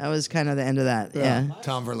 That was kind of the end of that. Yeah.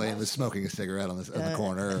 Tom Verlaine was smoking a cigarette on the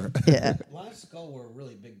corner. Yeah. Live Skull were a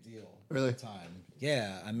really big deal Really? at the time.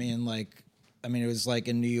 Yeah, it was like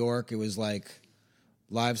in New York, it was like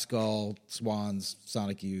Live Skull, Swans,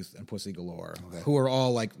 Sonic Youth, and Pussy Galore, who are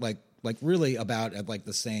all like really about at like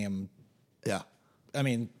the same. Yeah. I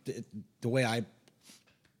mean, the way I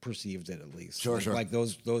perceived it, at least. Sure. Like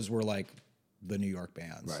those were like the New York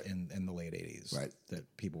bands Right. in the late '80s, Right.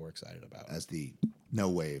 that people were excited about. As the no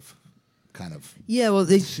wave kind of Yeah, well,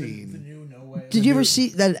 scene. did you ever see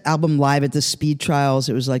that album live at the Speed Trials?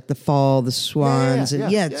 It was like the Fall, the Swans,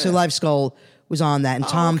 and so Live Skull was on that, and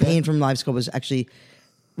Tom Payne from Live Skull was actually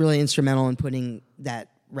really instrumental in putting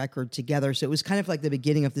that record together. So it was kind of like the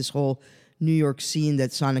beginning of this whole New York scene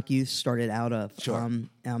that Sonic Youth started out of. Sure.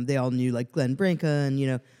 They all knew like Glenn Branca,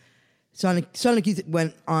 and Sonic Youth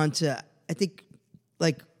went on to, I think,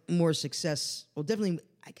 like more success. Well, definitely,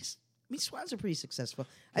 I guess. I mean, Swans are pretty successful.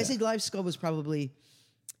 I'd say Live Skull was probably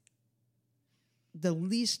the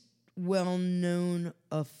least well known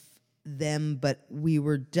of them, but we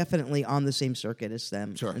were definitely on the same circuit as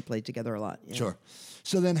them and played together a lot. Yeah. Sure.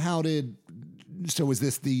 So then was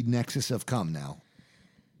this the nexus of Come now?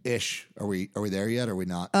 Ish. Are we there yet? Or are we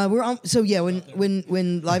not? We're on. So yeah,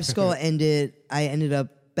 when Live Skull ended, I ended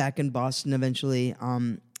up back in Boston eventually.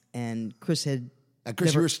 And Chris had. And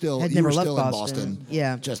Chris, you were still left in Boston.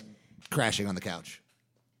 Yeah. Just crashing on the couch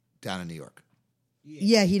down in New York.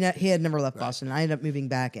 Yeah, he had never left Boston. I ended up moving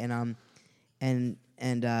back, and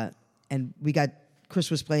we got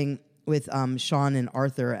Chris was playing with Sean and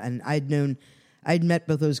Arthur, and I'd met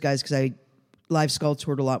both those guys because Live Skull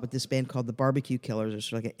toured a lot with this band called the Barbecue Killers, or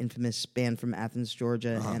sort of like an infamous band from Athens,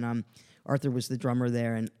 Georgia, and Arthur was the drummer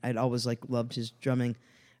there, and I'd always loved his drumming.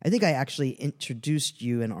 I think I actually introduced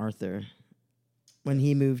you and Arthur when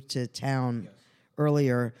he moved to town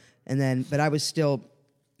earlier, but I was still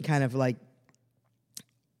kind of like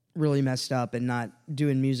really messed up and not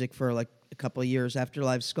doing music for like a couple of years after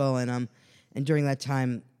Live Skull, and during that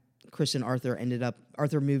time, Chris and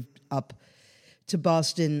Arthur moved up to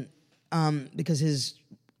Boston because his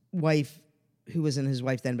wife, who wasn't his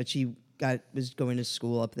wife then, but she was going to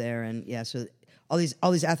school up there, and so all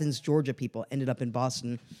these Athens, Georgia people ended up in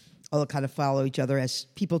Boston. All kind of follow each other as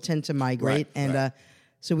people tend to migrate,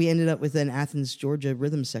 so we ended up with an Athens, Georgia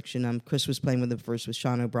rhythm section. Chris was playing with them first with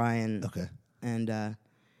Sean O'Brien, and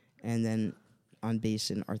then on bass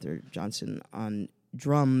and Arthur Johnson on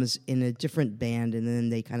drums in a different band, and then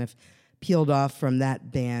they kind of peeled off from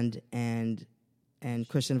that band, and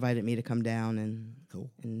Chris invited me to come down and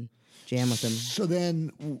jam with him. So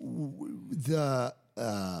then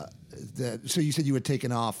so you said you had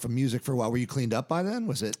taken off from music for a while. Were you cleaned up by then?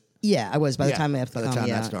 Was it? Yeah, I was by the time I left. By the time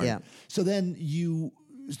that started. Yeah. So then you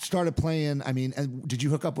started playing. I mean, and did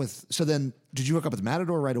you hook up with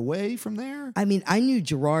Matador right away from there? I mean, I knew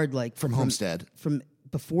Gerard from Homestead from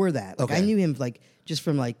before that. Like, I knew him just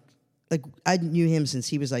from like I knew him since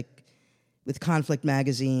he was with Conflict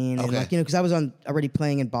Magazine, and because I was already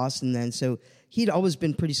playing in Boston then, so he'd always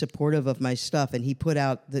been pretty supportive of my stuff, and he put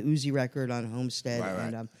out the Uzi record on Homestead.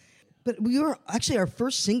 Right. And, but we were actually, our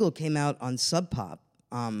first single came out on Sub Pop.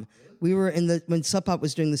 We were when Sub Pop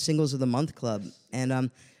was doing the Singles of the Month Club, and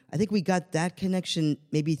I think we got that connection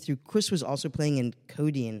maybe through Chris was also playing in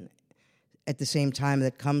Codeine at the same time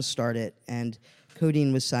that Come started, and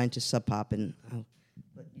Codeine was signed to Sub Pop, and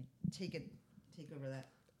but you take over that.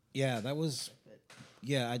 Yeah, that was.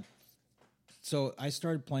 Yeah, so I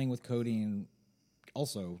started playing with Codeine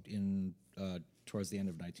also in towards the end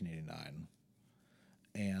of 1989.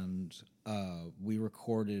 And we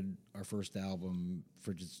recorded our first album,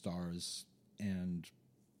 Frigid Stars, and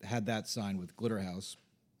had that signed with Glitterhouse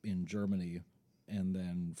in Germany, and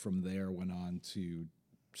then from there went on to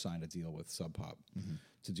sign a deal with Sub Pop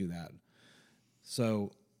to do that.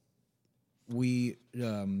 So we...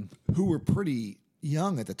 who were pretty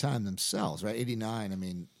young at the time themselves, right? 89, I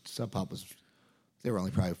mean, Sub Pop was... They were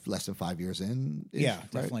only probably less than 5 years in. Yeah,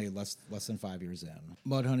 definitely less than 5 years in.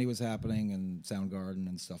 Mudhoney was happening, and Soundgarden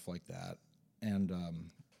and stuff like that. And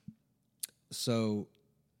so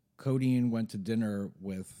Codeine went to dinner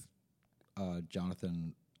with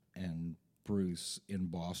Jonathan and Bruce in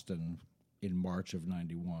Boston in March of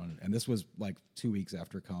 91. And this was like 2 weeks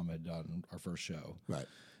after Com had done our first show. Right.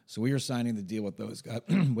 So we were signing the deal with those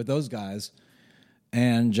guys,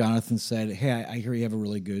 And Jonathan said, "Hey, I hear you have a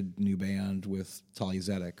really good new band with Thalia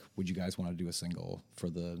Zedek. Would you guys want to do a single for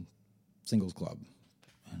the Singles Club?"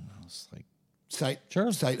 And I was like, Sight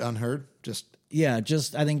unheard.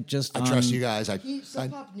 I think just I trust you guys. Sub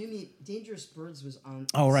Pop knew me. Dangerous Birds was on.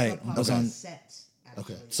 Oh, right. Sub Pop Was on set.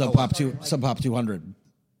 Actually. Okay. Sub Pop 200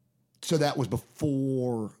 So that was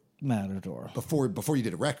before Matador. Before you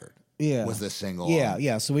did a record. Yeah. Was this single?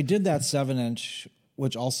 Yeah. So we did that 7-inch,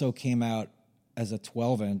 which also came out as a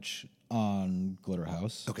 12-inch on Glitter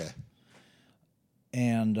House. Okay.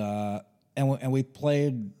 And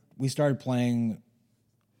we started playing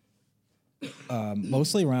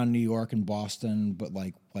mostly around New York and Boston, but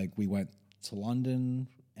like we went to London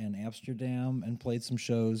and Amsterdam and played some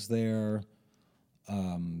shows there.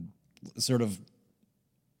 Sort of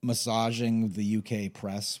massaging the UK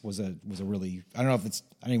press was a really, I don't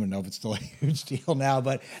even know if it's still a huge deal now,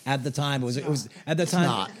 but at the time it was at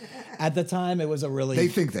the time it was a really, they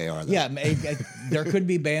think they are though. Yeah, there could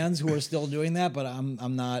be bands who are still doing that, but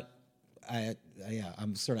I'm not.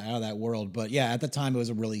 I'm sort of out of that world. But yeah, at the time it was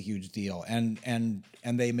a really huge deal, and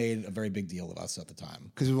they made a very big deal of us at the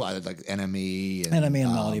time because like Enemy and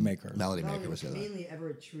Melody Maker. Melody Maker was mainly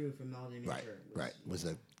Ever True from Melody Maker. Right. Was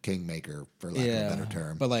a kingmaker for lack of a better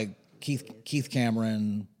term. But like Keith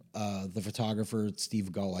Cameron, the photographer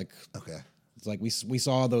Steve Gullick. Okay. It's like we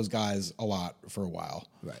saw those guys a lot for a while.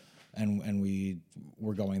 Right. And we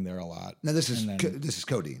were going there a lot. Now this is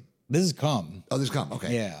Codeine. This is Come. Oh, this is Come.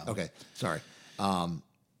 Okay. Yeah. Okay. Sorry.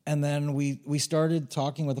 And then we started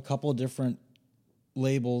talking with a couple of different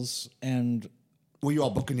labels, and were you all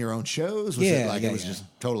booking your own shows? Was it was just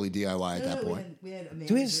totally DIY at that point? We had a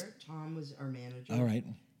manager. Tom was our manager. All right.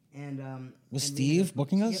 And was Steve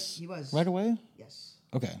booking us? Yep, he was. Right away? Yes.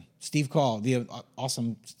 Okay. Steve Call, the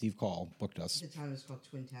awesome Steve Call, booked us. At the time it was called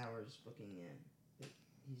Twin Towers booking.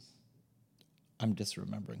 I'm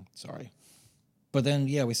disremembering. Sorry. But then,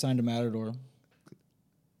 we signed to Matador.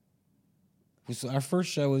 Our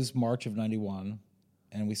first show was March of 91,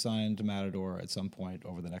 and we signed to Matador at some point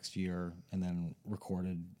over the next year, and then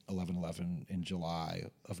recorded 11/11 in July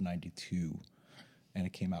of 92, and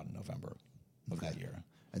it came out in November of that year.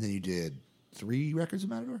 And then you did 3 records of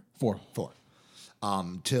Matador? 4.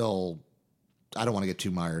 Till, I don't want to get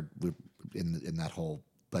too mired in that whole,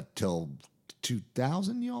 but till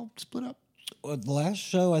 2000 you all split up? Well, the last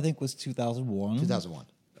show, I think, was 2001. 2001,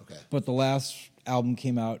 okay. But the last album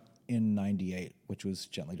came out in 98, which was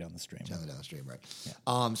Gently Down the Stream. Gently Down the Stream, right.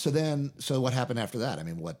 Yeah. So what happened after that? I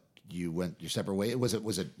mean, you went your separate way? Was it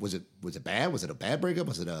bad? Was it a bad breakup?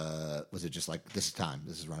 Was it just like, this is time,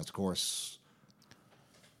 this has run its course?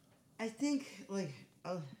 I think,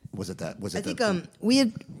 we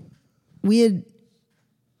had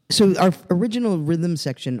so our original rhythm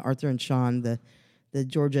section, Arthur and Sean, the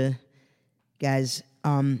Georgia guys,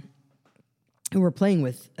 who we're playing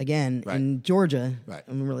with again in Georgia,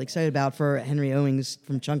 I'm really excited about for Henry Owings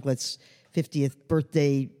from Chunklet's 50th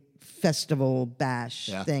birthday festival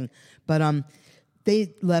bash thing. But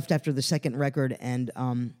they left after the second record, and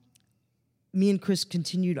me and Chris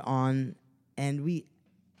continued on, and we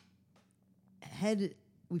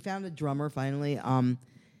found a drummer finally.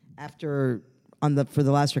 For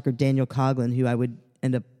the last record, Daniel Coughlin, who I would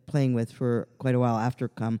end up playing with for quite a while after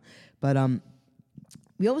Come, but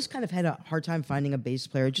we always kind of had a hard time finding a bass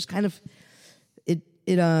player. Just kind of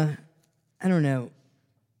I don't know.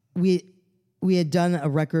 We had done a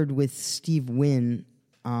record with Steve Wynn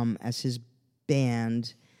as his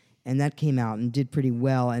band, and that came out and did pretty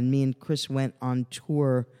well. And me and Chris went on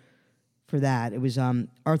tour for that. It was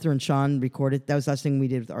Arthur and Sean recorded. That was the last thing we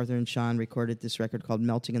did with Arthur and Sean. Recorded this record called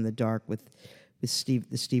 "Melting in the Dark" with the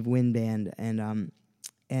Steve Wynn band, and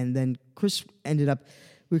then Chris ended up.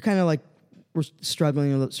 We were kind of like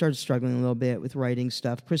started struggling a little bit with writing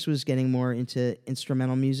stuff. Chris was getting more into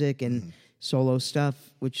instrumental music and solo stuff,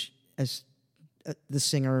 which as the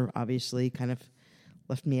singer obviously kind of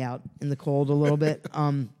left me out in the cold a little bit.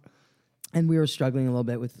 And we were struggling a little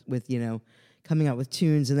bit with coming out with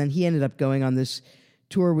tunes. And then he ended up going on this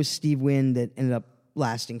tour with Steve Wynn that ended up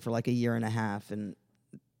lasting for like a year and a half. And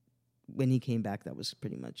when he came back, that was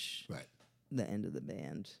pretty much the end of the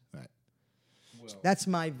band. Right. Well, that's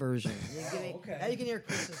my version. Okay. Now you can hear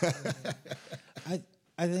Chris's version.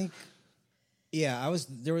 I think, I was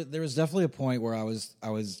there was definitely a point where I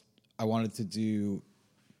wanted to do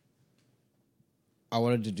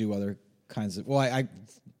other kinds of. Well,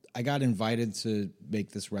 I got invited to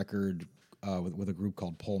make this record with a group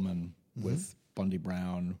called Pullman with Bundy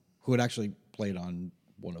Brown, who had actually played on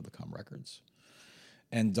one of the Come records,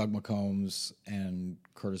 and Doug McCombs and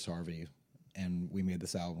Curtis Harvey, and we made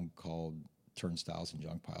this album called Turnstiles and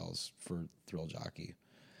Junk Piles for Thrill Jockey.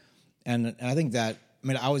 And I think that, I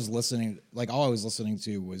mean, I was listening, like all I was listening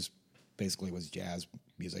to was jazz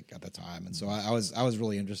music at the time. And so I was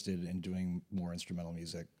really interested in doing more instrumental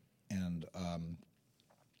music. And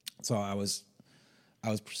so I was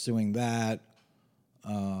pursuing that.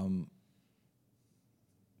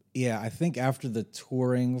 I think after the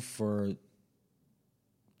touring for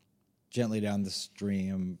Gently Down the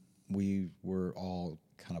Stream, we were all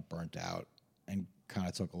kind of burnt out and kind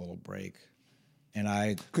of took a little break.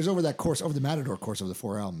 And because over the Matador course of the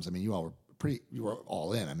 4 albums, I mean, you were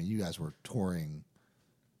all in. I mean, you guys were touring.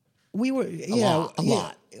 We were a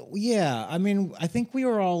lot. Yeah, I mean, I think we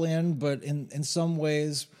were all in, but in some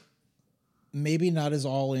ways, maybe not as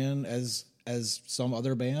all in as some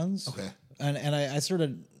other bands. Okay, and I sort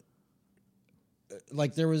of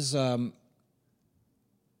like there was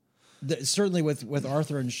certainly with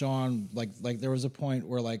Arthur and Sean, like there was a point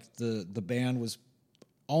where like the band was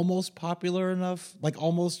almost popular enough, like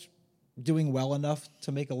almost doing well enough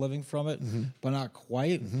to make a living from it, but not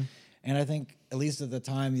quite. And I think, at least at the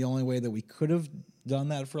time, the only way that we could have done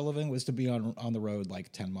that for a living was to be on the road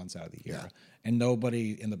like 10 months out of the year. Yeah. And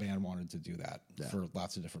nobody in the band wanted to do that for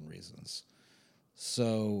lots of different reasons.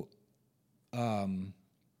 So,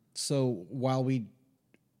 while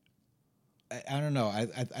I don't know,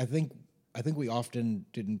 I think we often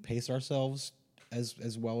didn't pace ourselves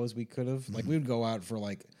as well as we could have. Like we would go out for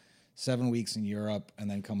like 7 weeks in Europe and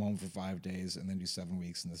then come home for 5 days and then do 7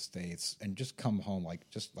 weeks in the States and just come home like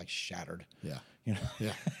shattered. Yeah. You know?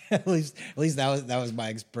 Yeah. at least that was my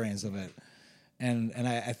experience of it. And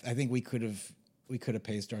I think we could have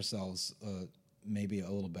paced ourselves maybe a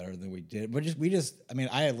little better than we did. But I mean,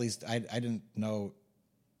 I didn't know.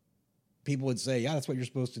 People would say, "Yeah, that's what you're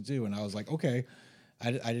supposed to do," and I was like, "Okay."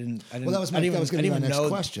 I didn't. Well, that was going to be my next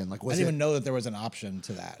question. Like, I didn't even know that there was an option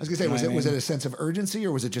to that. I was going to say, was it a sense of urgency,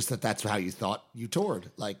 or was it just that that's how you thought you toured?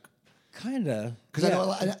 Like, kind of. Because I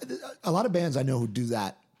know a lot of bands I know who do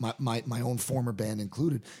that. My own former band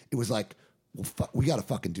included. It was like, well, we got to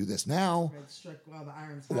fucking do this now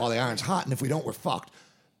while the iron's hot, and if we don't, we're fucked.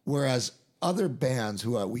 Whereas other bands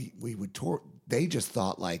who we would tour, they just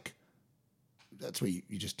thought like, that's what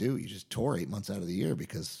you just do. You just tour 8 months out of the year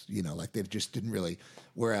because, like they just didn't really.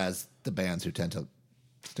 Whereas the bands who tend to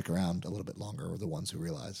stick around a little bit longer are the ones who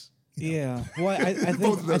realize. Yeah. Well, I think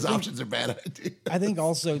both of those options are bad ideas. I think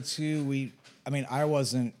also, too, I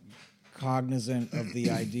wasn't cognizant of the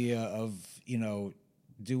idea of,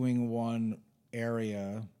 doing one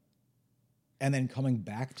area and then coming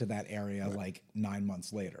back to that area like 9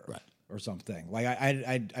 months later. Right. Or something like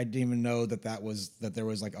I didn't even know that there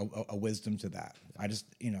was like a wisdom to that. I just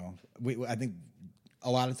I think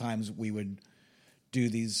a lot of times we would do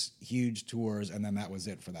these huge tours and then that was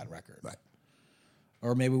it for that record, right?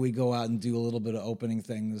 Or maybe we go out and do a little bit of opening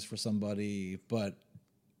things for somebody. But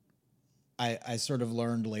I sort of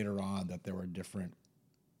learned later on that there were different,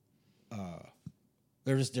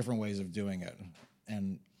 just different ways of doing it.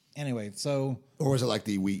 And anyway, so... Or was it like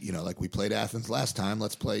we played Athens last time,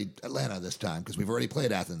 let's play Atlanta this time, because we've already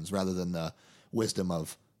played Athens, rather than the wisdom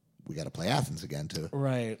of, we got to play Athens again to...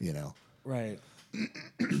 Right. Right.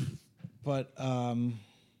 But, and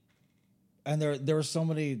there were so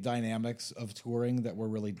many dynamics of touring that were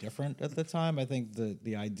really different at the time. I think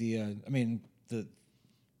the idea... I mean, the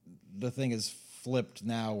thing is flipped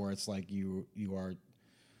now, where it's like you are...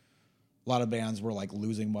 A lot of bands were like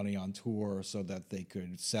losing money on tour so that they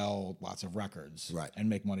could sell lots of records, right, and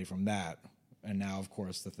make money from that. And now, of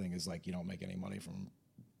course, the thing is like you don't make any money from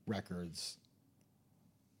records,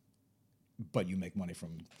 but you make money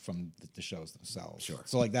from the shows themselves. Sure.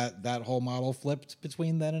 So like that whole model flipped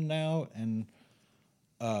between then and now, and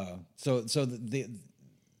so the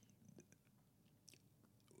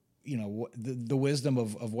wisdom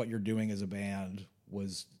of what you're doing as a band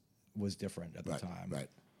was different at the time, right.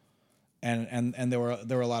 And there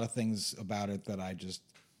were a lot of things about it that I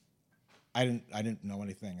didn't know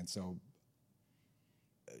anything, and so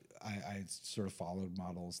I sort of followed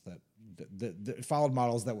models that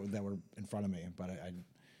were in front of me, but I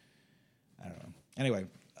don't know. Anyway,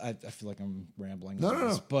 I feel like I'm rambling.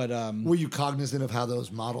 No. But were you cognizant of how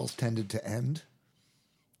those models tended to end,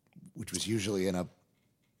 which was usually in a?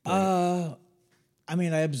 I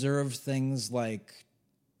mean, I observed things like.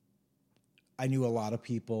 I knew a lot of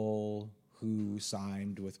people who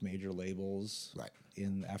signed with major labels, right?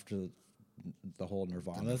 After the whole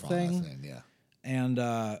Nirvana thing, yeah. And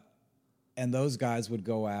those guys would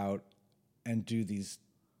go out and do these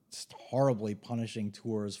horribly punishing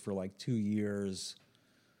tours for like 2 years,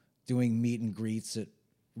 doing meet and greets at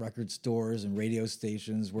record stores and radio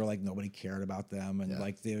stations where like nobody cared about them, and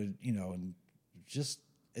like they would, and just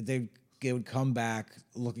they would come back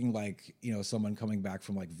looking like, you know, someone coming back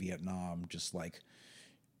from like Vietnam, just like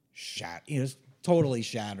totally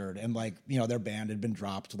shattered, and like, you know, their band had been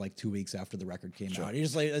dropped like 2 weeks after the record came out.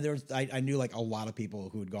 It's like I knew like a lot of people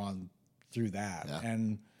who had gone through that,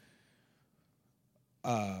 and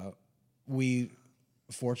we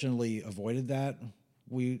fortunately avoided that.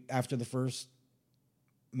 After the first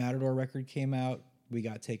Matador record came out, we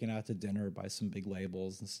got taken out to dinner by some big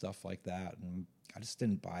labels and stuff like that, and I just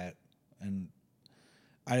didn't buy it. And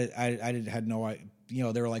I had no idea. You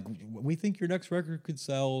know, they were like, "We think your next record could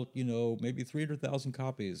sell, you know, maybe 300,000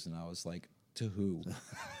 copies," and I was like, "To who?"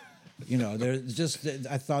 You know,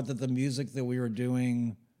 I thought that the music that we were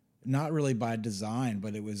doing, not really by design,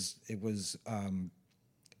 but it was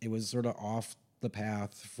sort of off the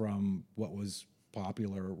path from what was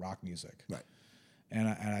popular rock music, right? And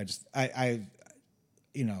I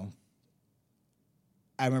you know,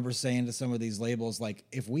 I remember saying to some of these labels, like,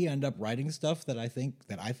 if we end up writing stuff that I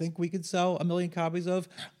think we could sell 1 million copies of,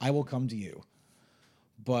 I will come to you.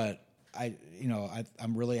 But I'm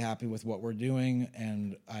really happy with what we're doing,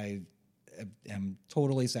 and I am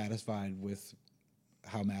totally satisfied with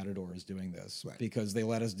how Matador is doing this, because they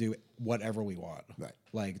let us do whatever we want,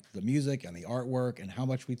 like the music and the artwork and how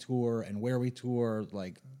much we tour and where we tour.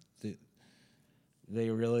 Like they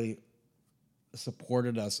really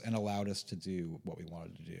supported us and allowed us to do what we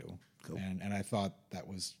wanted to do. Cool. And I thought that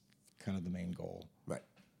was kind of the main goal. Right.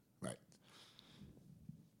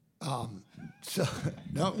 So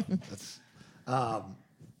no, that's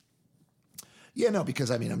because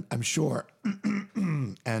I mean I'm sure,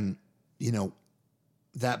 and you know,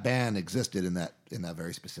 that band existed in that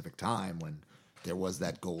very specific time when there was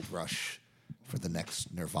that gold rush for the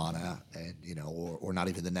next Nirvana, and you know, or not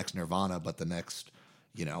even the next Nirvana, but the next,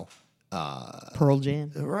 you know, Pearl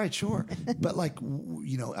Jam. Right, sure. But like,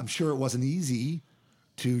 you know, I'm sure it wasn't easy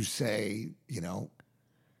to say, you know,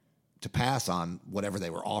 to pass on whatever they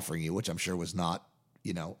were offering you, which I'm sure was not,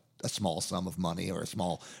 you know, a small sum of money or a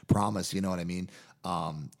small promise, you know what I mean?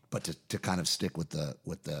 But to kind of stick with the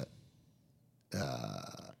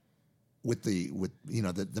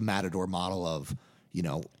Matador model of, you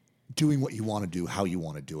know, doing what you want to do, how you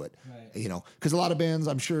want to do it, you know, because a lot of bands,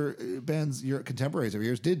 I'm sure your contemporaries of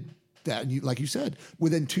yours did that. And like you said,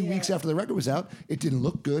 within 2 weeks after the record was out, it didn't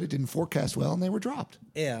look good. It didn't forecast well, and they were dropped.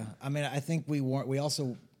 Yeah. I mean, I think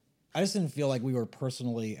I just didn't feel like we were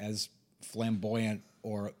personally as flamboyant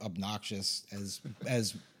or obnoxious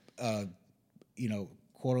as you know,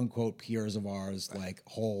 quote unquote peers of ours, like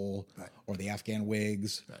Hole or the Afghan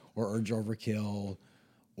Wigs or Urge Overkill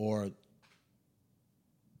or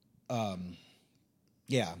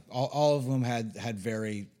all of them had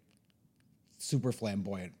very super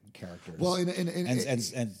flamboyant characters. Well,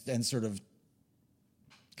 and sort of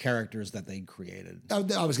characters that they created. I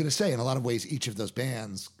was going to say, in a lot of ways, each of those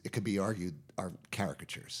bands, it could be argued, are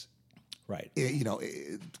caricatures. Right. You know,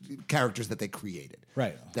 characters that they created.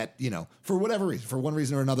 Right. That, you know, for whatever reason, for one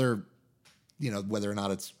reason or another, you know, whether or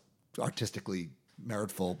not it's artistically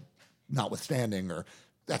meritful, notwithstanding, or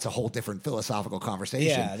that's a whole different philosophical conversation.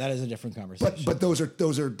 Yeah, that is a different conversation. But those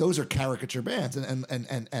are caricature bands,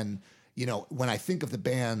 and you know, when I think of the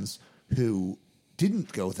bands who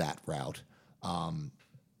didn't go that route,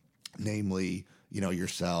 namely, you know,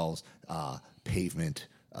 yourselves, Pavement,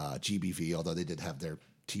 GBV, although they did have their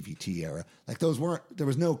TVT era, like there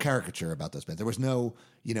was no caricature about those bands. There was no,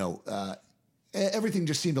 you know, everything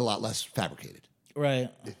just seemed a lot less fabricated. Right.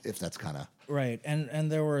 If that's kind of right.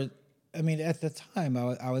 And there were, I mean, at the time,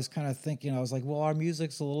 I was kind of thinking, I was like, well, our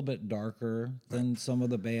music's a little bit darker than some of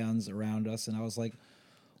the bands around us. And I was like,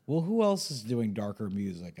 well, who else is doing darker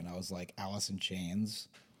music? And I was like, Alice in Chains,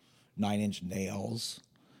 9 Inch Nails.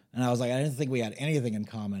 And I was like, I didn't think we had anything in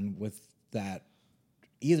common with that,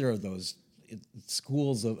 either of those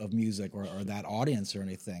schools of music or that audience or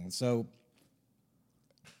anything. So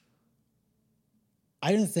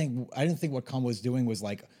I didn't think what Cum was doing was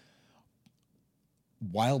like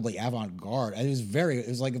wildly avant-garde. It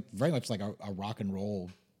was like very much like a rock and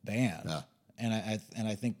roll band. Yeah. And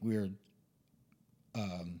I think we're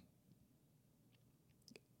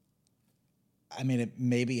I mean, it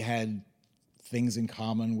maybe had things in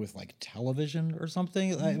common with like television or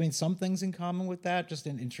something. Mm-hmm. I mean, some things in common with that, just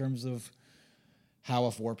in terms of how a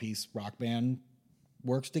 4-piece rock band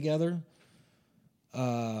works together.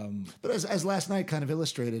 But as last night kind of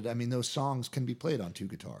illustrated, I mean, those songs can be played on 2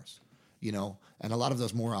 guitars, you know, and a lot of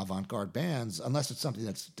those more avant-garde bands, unless it's something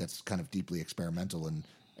that's kind of deeply experimental and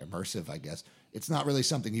immersive, I guess, it's not really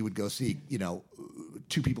something you would go see, you know,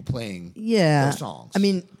 2 people playing those songs. I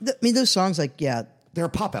mean, those songs, like, there are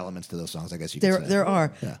pop elements to those songs, I guess you could say. There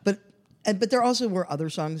are. Yeah. But But there also were other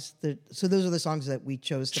songs so those are the songs that we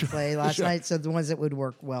chose to play last night. So the ones that would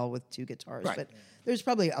work well with two guitars. Right. But there's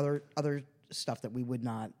probably other stuff that we would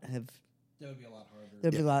not have. That would be a lot harder.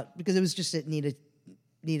 There'd be a lot because it was just it needed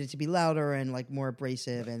to be louder and like more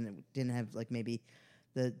abrasive, and it didn't have like maybe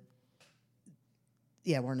weren't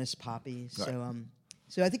as poppy. Right.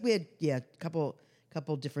 So I think we had a couple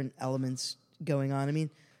different elements going on. I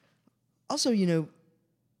mean, also I mean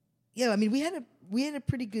we had a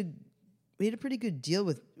pretty good deal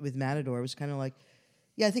with Matador. It was kind of like,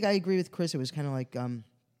 I think I agree with Chris. It was kind of like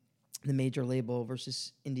the major label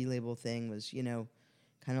versus indie label thing was,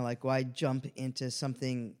 kind of like, why jump into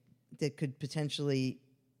something that could potentially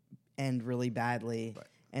end really badly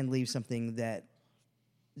and leave something that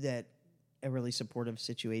a really supportive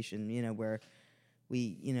situation, where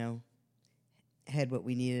we, had what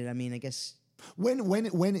we needed. I mean, I guess. When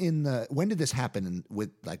did this happen?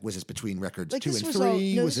 Was this between records like 2 and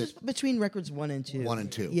 3? Was it between records 1 and 2? 1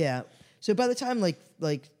 and 2. Yeah. So by the time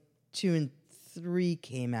like 2 and 3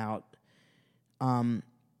 came out,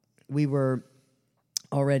 we were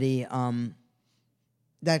already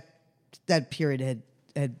that period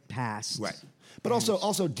had passed. Right. But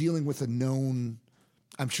also dealing with a known.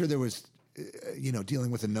 I'm sure there was,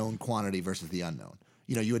 dealing with a known quantity versus the unknown.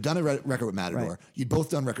 You had done a record with Matador. Right. You'd both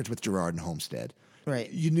done records with Gerard and Homestead.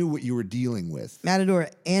 Right. You knew what you were dealing with. Matador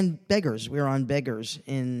and Beggars. We were on Beggars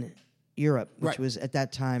in Europe, which right. was at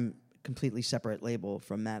that time completely separate label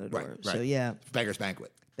from Matador. Right. So yeah. Beggars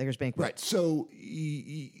Banquet. Beggars Banquet. Right. So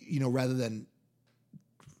rather than,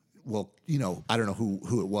 I don't know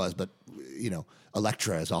who it was, but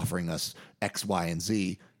Elektra is offering us X, Y, and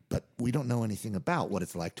Z. But we don't know anything about what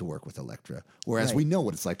it's like to work with Elektra. Whereas we know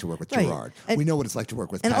what it's like to work with Gerard. We know what it's like to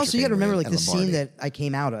work with And Patrick also you got to remember, like, the Lombardi. scene that I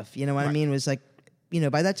came out of. You know what I mean? It was like,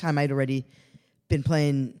 by that time I'd already been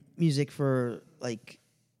playing music for, like,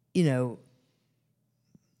 a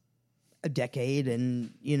decade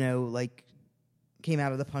and, like, came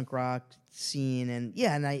out of the punk rock scene. And,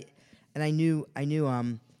 I knew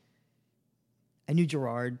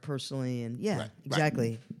Gerard personally. And,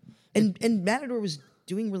 exactly. Right. And Matador was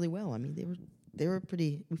doing really well. I mean, they were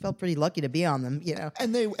pretty. We felt pretty lucky to be on them,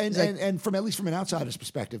 And they and from at least from an outsider's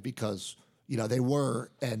perspective, because they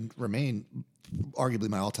were and remain arguably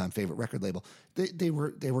my all-time favorite record label. They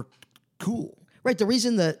were cool. Right. The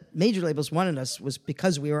reason the major labels wanted us was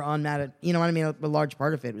because we were on Matador. You know what I mean? A large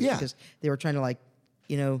part of it was because they were trying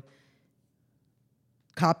to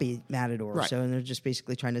copy Matador. Right. So and they're just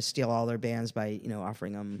basically trying to steal all their bands by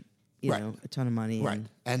offering them a ton of money. Right.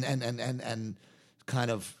 And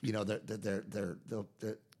kind of, they're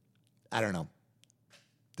I don't know,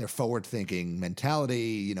 their forward-thinking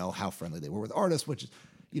mentality, how friendly they were with artists, which is,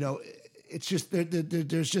 it's just,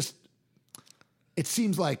 there's just, it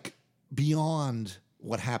seems like beyond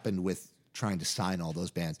what happened with trying to sign all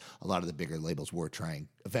those bands, a lot of the bigger labels were trying,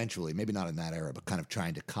 eventually, maybe not in that era, but kind of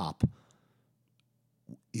trying to cop,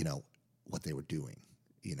 what they were doing,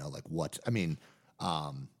 like what, I mean,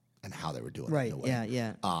 and how they were doing right. it. Right,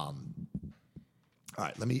 yeah. All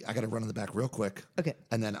right, I got to run in the back real quick. Okay.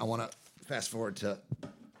 And then I want to fast forward to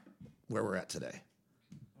where we're at today.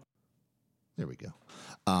 There we go.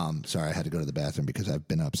 Sorry, I had to go to the bathroom because I've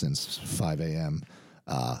been up since 5 a.m.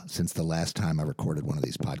 Since the last time I recorded one of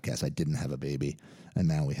these podcasts, I didn't have a baby, and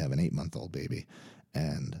now we have an 8-month-old baby.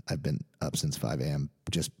 And I've been up since 5 a.m.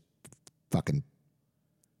 just fucking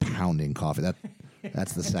pounding coffee.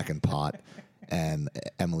 That's the second pot. And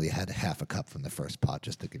Emily had half a cup from the first pot,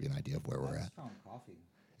 just to give you an idea of where we're at. Strong coffee.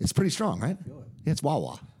 It's pretty strong, right? I feel it. Yeah, it's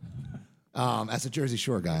Wawa. As a Jersey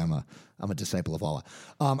Shore guy, I'm a disciple of Wawa.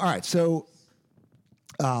 All right, so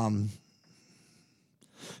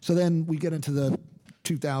then we get into the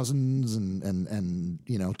 2000s and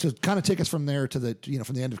to kind of take us from there to the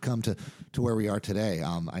from the end of Come to where we are today.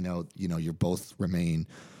 I know you both remain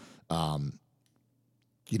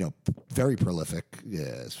very prolific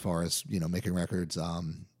as far as making records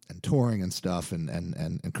and touring and stuff.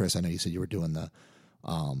 And Chris, I know you said you were doing the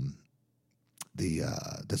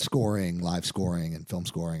scoring, live scoring, and film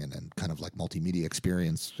scoring, and kind of like multimedia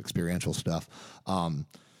experiential stuff.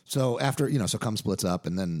 So after so Come splits up,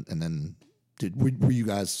 and then were you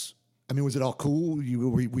guys? I mean, was it all cool? Were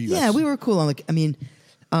you yeah, guys? We were cool.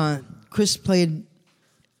 Chris played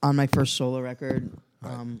on my first solo record.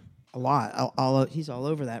 Right. A lot. He's all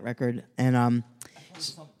over that record, and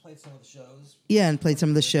Played some of the shows. Yeah, and played some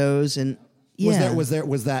of the shows, and yeah. Was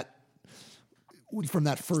that from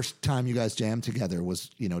that first time you guys jammed together?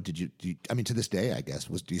 Did you? I mean, to this day, I guess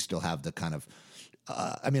do you still have the kind of?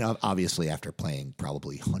 Obviously, after playing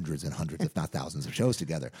probably hundreds and hundreds, if not thousands, of shows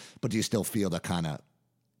together, but do you still feel the kind of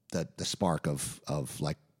the spark of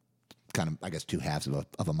like kind of, I guess, two halves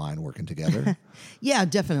of a mind working together. Yeah,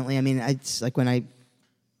 definitely. I mean, it's like when I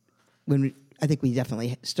think we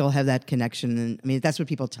definitely still have that connection, and I mean that's what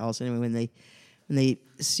people tell us anyway when they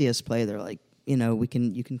see us play. They're like, you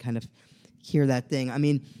can kind of hear that thing. I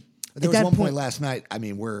mean, there was one point last night. I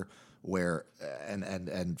mean, where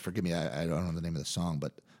and forgive me, I don't know the name of the song,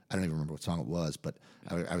 but I don't even remember what song it was. But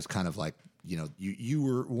I was kind of like, you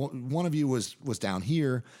were one of you was down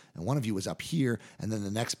here, and one of you was up here, and then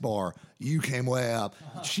the next bar you came way up,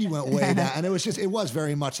 she went way down, and it was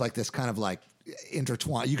very much like this kind of like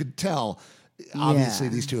intertwined. You could tell. Obviously,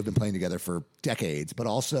 these two have been playing together for decades, but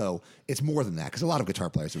also it's more than that because a lot of guitar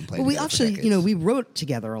players have been playing together for decades. We wrote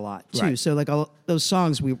together a lot too. Right. So like all those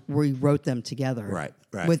songs, we wrote them together.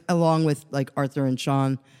 Right. Along with like Arthur and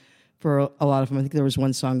Sean for a lot of them. I think there was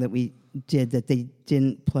one song that we did that they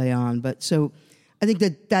didn't play on. But so I think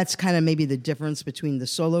that's kind of maybe the difference between the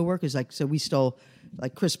solo work is like, so we still,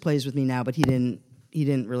 like Chris plays with me now, but he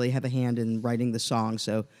didn't really have a hand in writing the song.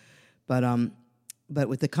 So, but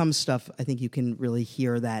with the Come stuff, I think you can really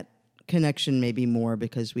hear that connection maybe more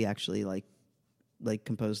because we actually like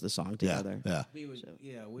composed the song together. Yeah.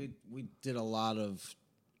 We did a lot of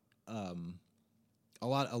a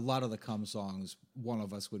lot of the Come songs. One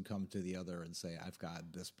of us would come to the other and say, "I've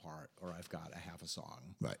got this part," or "I've got a half a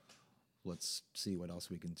song." Right. Let's see what else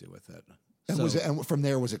we can do with it. And from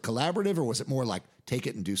there, was it collaborative or was it more like take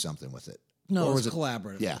it and do something with it? No, or it was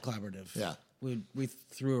collaborative. Yeah. Collaborative. Yeah. We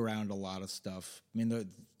threw around a lot of stuff. I mean,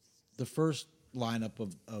 the first lineup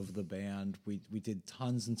of the band, we did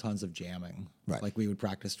tons and tons of jamming. Right. Like we would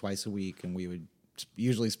practice twice a week, and we would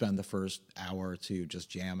usually spend the first hour or two just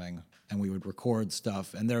jamming, and we would record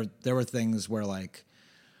stuff. And there were things where like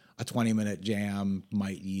a 20-minute jam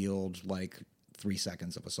might yield like 3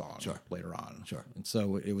 seconds of a song later on. Sure. And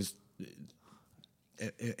so it was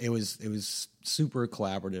super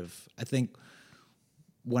collaborative. I think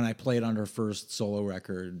when I played on her first solo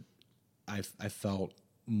record, I felt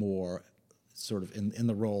more sort of in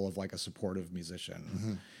the role of like a supportive musician.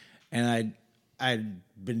 Mm-hmm. And I'd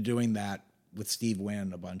been doing that with Steve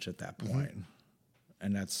Wynn a bunch at that point. Mm-hmm.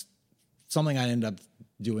 And that's something I ended up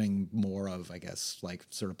doing more of, I guess, like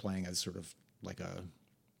sort of playing as sort of like a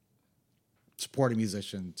supporting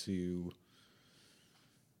musician to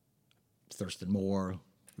Thurston Moore,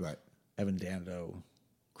 right, Evan Dando,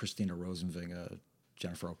 Christina Rosenvinge,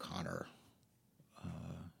 Jennifer O'Connor,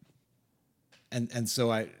 and so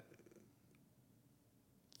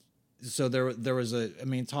there was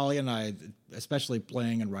Thalia and I, especially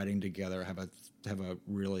playing and writing together, have a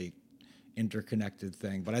really interconnected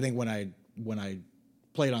thing. But I think when I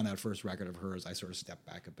played on that first record of hers, I sort of stepped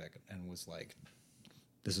back a bit and was like,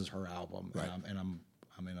 this is her album, right, and I'm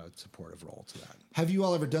in a supportive role to that. Have you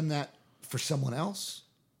all ever done that for someone else?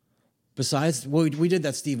 Besides, we did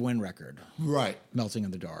that Steve Wynn record, right? Melting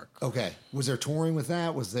in the Dark. Okay, was there touring with that?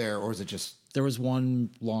 Or was it just? There was one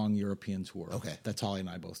long European tour. Okay, that Thalia and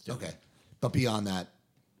I both did. Okay, but beyond that,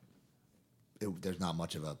 there's not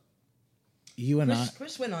much of a.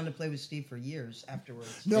 Chris went on to play with Steve for years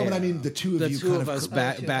afterwards. No, but I mean the two of you, kind of us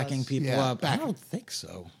backing people up. I don't think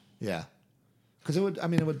so. Yeah, because it would. I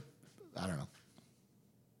don't know.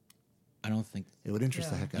 I don't think it would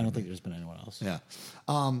interest the heck out of me. I don't think there's been anyone else. Yeah.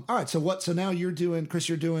 All right. So now you're doing, Chris,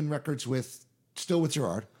 you're doing records still with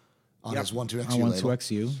Gerard on his 12XU label.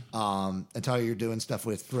 12XU. And Thalia, you're doing stuff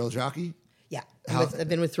with Thrill Jockey? Yeah. I've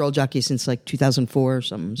been with Thrill Jockey since like 2004 or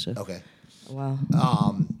something. So. Okay. Wow.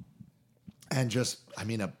 And just,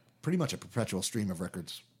 pretty much a perpetual stream of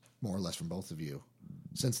records, more or less, from both of you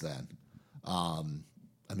since then.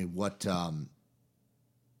 What...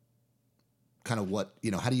 kind of what,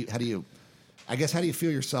 how do you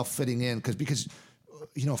feel yourself fitting in? Because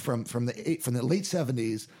from the late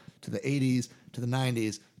 70s to the 80s to the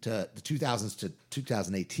 90s to the 2000s to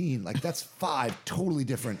 2018, like that's 5 totally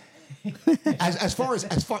different as far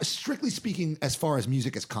strictly speaking, as far as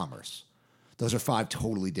music as commerce, those are 5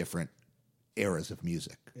 totally different eras of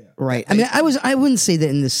music. Yeah. Right. I wouldn't say that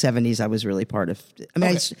in the 70s I was really part of.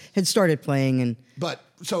 I had started playing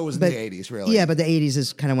so it was in the 80s, really. Yeah, but the 80s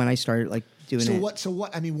is kind of when I started like doing it.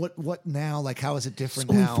 What now? Like, how is it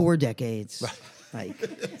different it's now? 4 decades. Like,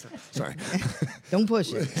 sorry, don't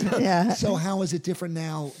push it. Yeah. So how is it different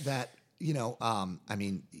now that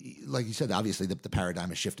like you said, obviously the paradigm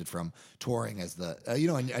has shifted from touring as the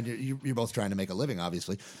and you're both trying to make a living,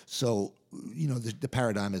 obviously. So the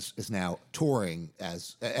paradigm is now touring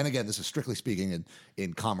as, and again, this is strictly speaking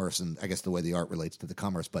in commerce, and I guess the way the art relates to the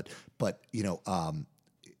commerce, but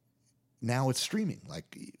now it's streaming.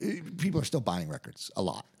 Like people are still buying records a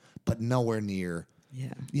lot, but nowhere near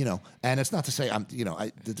Yeah. You know, and it's not to say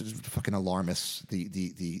the fucking alarmists,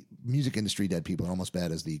 the music industry dead people are almost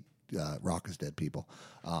bad as the rock is dead people,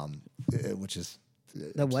 which is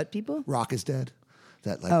The what people? rock is dead.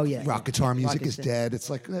 That like rock guitar music is dead. It's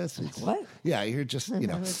like what? Yeah, you're just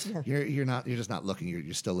you're just not looking.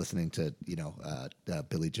 You're still listening to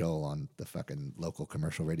Billy Joel on the fucking local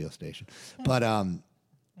commercial radio station. But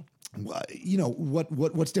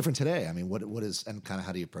what's different today? I mean, what is, and kind of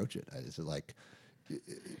how do you approach it? Is it like?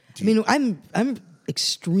 I'm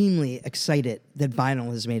extremely excited that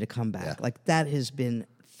vinyl has made a comeback. Yeah. Like that has been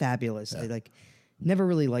fabulous. Yeah. I never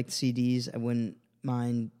really liked CDs. I wouldn't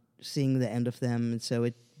mind seeing the end of them,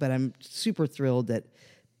 and but I'm super thrilled that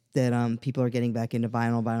people are getting back into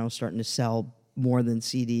vinyl. Vinyl's starting to sell more than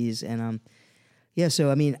CDs, and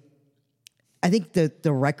so I mean, I think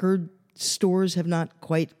the record stores have not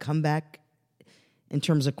quite come back in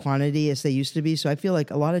terms of quantity as they used to be. So I feel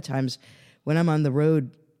like a lot of times when I'm on the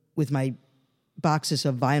road with my boxes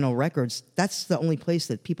of vinyl records, that's the only place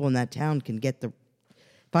that people in that town can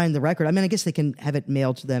find the record. I mean, I guess they can have it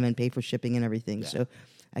mailed to them and pay for shipping and everything. Yeah. So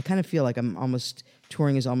I kind of feel like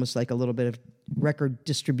touring is almost like a little bit of record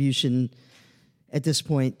distribution at this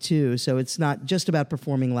point too. So it's not just about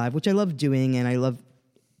performing live, which I love doing, and I love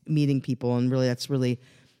meeting people, and really that's really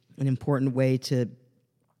an important way to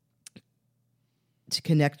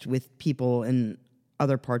connect with people in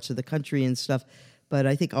other parts of the country and stuff. But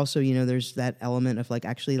I think also, there's that element of like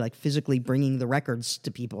actually like physically bringing the records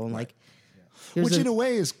to people, and like, which in a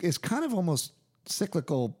way is kind of almost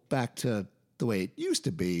cyclical back to the way it used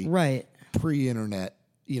to be, right? Pre-internet,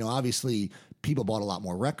 obviously people bought a lot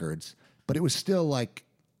more records, but it was still like,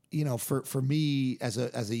 for me as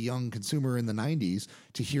a young consumer in the 90s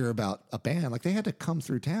to hear about a band, like they had to come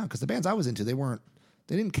through town, because the bands I was into, they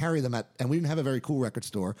didn't carry them and we didn't have a very cool record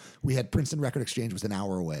store. We had Princeton Record Exchange was an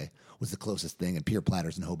hour away, was the closest thing, and Pier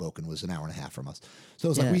Platters in Hoboken was an hour and a half from us. So it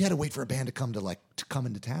was like we had to wait for a band to come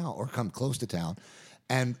into town or come close to town.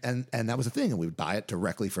 And that was a thing, and we would buy it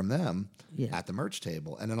directly from them at the merch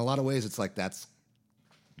table. And in a lot of ways, it's like it's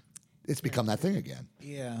become that thing again.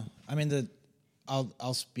 Yeah, I mean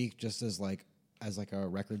I'll speak just as like a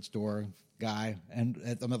record store guy,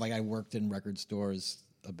 and I mean, like I worked in record stores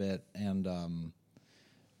a bit, and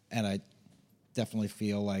I definitely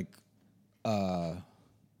feel like hold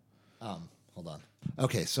on.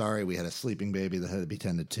 Okay, sorry, we had a sleeping baby that had to be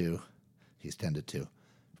tended to. He's tended to.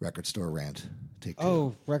 Record store rant. Take two.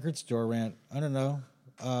 Oh, record store rant. I don't know.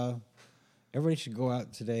 Everybody should go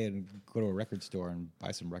out today and go to a record store and buy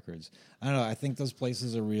some records. I don't know. I think those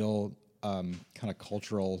places are real kind of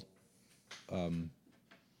cultural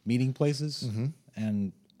meeting places,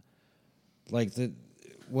 and like it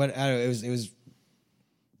was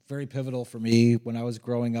very pivotal for me when I was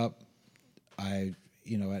growing up.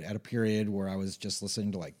 At a period where I was just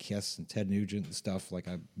listening to like Kiss and Ted Nugent and stuff, like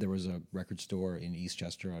there was a record store in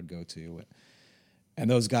Eastchester I'd go to, and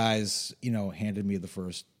those guys, handed me the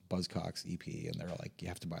first Buzzcocks EP, and they were like, "You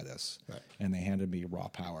have to buy this." Right. And they handed me Raw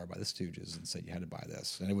Power by the Stooges and said, "You had to buy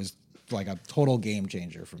this," and it was like a total game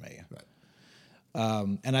changer for me. Right.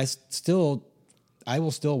 And I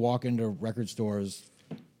will still walk into record stores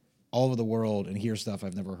all over the world and hear stuff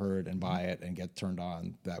I've never heard and buy it and get turned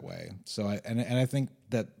on that way. So I think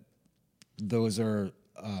that those are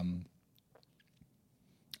I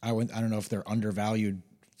don't know if they're undervalued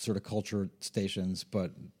sort of culture stations,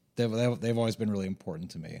 but they've always been really important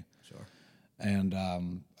to me. Sure. And I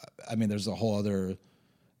mean, there's a whole other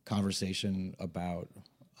conversation about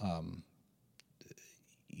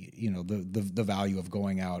the value of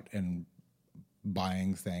going out and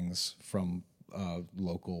buying things from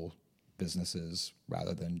local businesses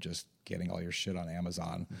rather than just getting all your shit on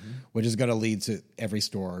Amazon, which is going to lead to every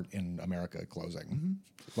store in America closing.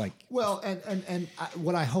 And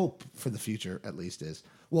what I hope for the future, at least, is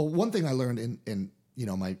one thing I learned in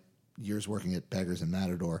my years working at Beggars and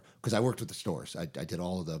Matador, because I worked with the stores. I did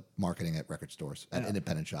all of the marketing at record stores, at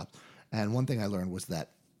independent shops, and one thing I learned was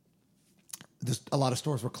that a lot of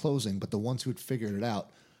stores were closing, but the ones who had figured it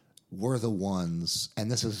out were the ones, and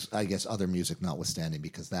this is, I guess, other music notwithstanding,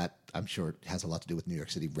 because that, I'm sure, has a lot to do with New York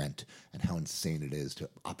City rent and how insane it is to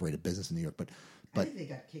operate a business in New York. But I think they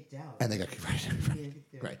got kicked out. And they got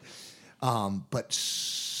right. But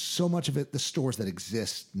so much of it, the stores that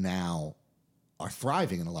exist now are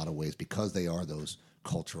thriving in a lot of ways because they are those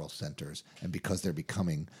cultural centers and because they're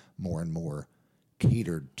becoming more and more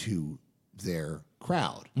catered to their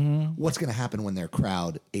crowd. What's going to happen when their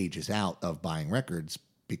crowd ages out of buying records?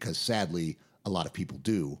 Because sadly, a lot of people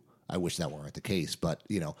do. I wish that weren't the case, but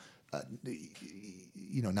not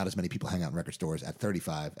as many people hang out in record stores at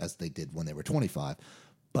 35 as they did when they were 25.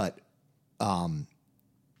 But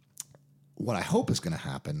what I hope is going to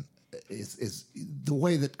happen is the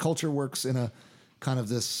way that culture works in a kind of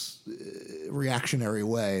this reactionary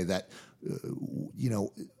way that,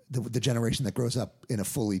 the generation that grows up in a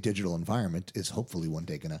fully digital environment is hopefully one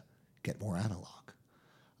day going to get more analog.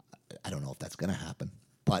 I don't know if that's going to happen,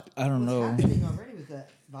 but I don't know. It's happening already with the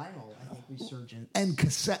vinyl, I think, resurgence. And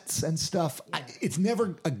cassettes and stuff. Yeah. It's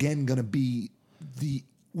never again going to be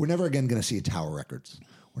we're never again going to see Tower Records.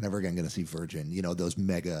 We're never again going to see Virgin, those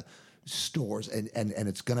mega stores. And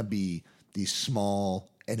it's going to be these small,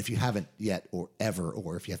 and if you haven't yet or ever,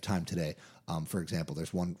 or if you have time today, for example,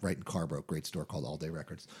 there's one right in Carbrook, great store called All Day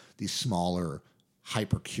Records. These smaller,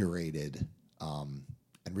 hyper-curated, and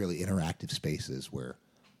really interactive spaces where,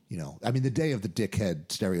 the day of the dickhead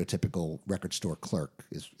stereotypical record store clerk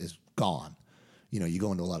is gone. You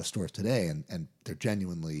go into a lot of stores today and they're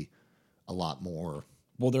genuinely a lot more.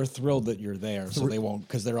 Well, they're thrilled that you're there, so they won't,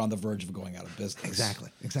 because they're on the verge of going out of business.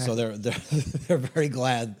 Exactly. So they're very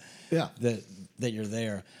glad that you're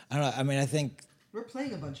there. I don't know. I mean, I think we're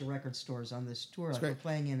playing a bunch of record stores on this tour. Like we're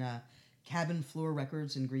playing in Cabin Floor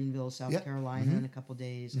Records in Greenville, South Carolina, in a couple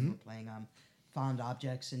days, and we're playing Fond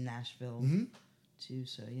Objects in Nashville too.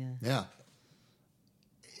 So yeah.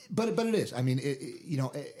 But it is. I mean,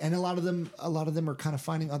 and a lot of them are kind of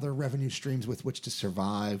finding other revenue streams with which to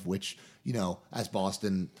survive. Which, as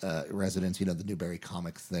Boston residents, the Newberry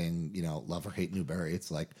comics thing, love or hate Newberry.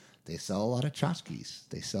 It's like they sell a lot of tchotchkes,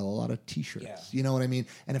 they sell a lot of T-shirts. Yeah. You know what I mean?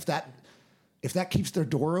 And if that keeps their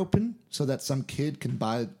door open so that some kid can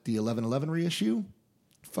buy the 1111 reissue,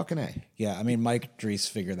 fucking A. Yeah, I mean, Mike Dries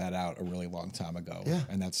figured that out a really long time ago. Yeah.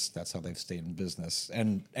 And that's how they've stayed in business.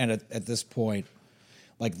 And at this point,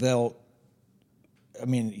 like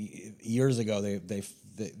years ago they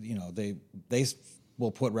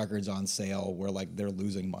will put records on sale where like they're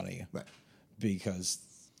losing money, right? Because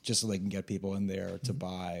just so they can get people in there to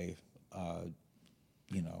buy,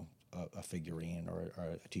 a figurine or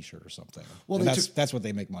a T-shirt or something. Well, that's what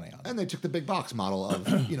they make money on. And they took the big box model of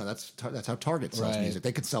that's how Target sells music.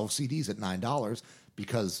 They could sell CDs at $9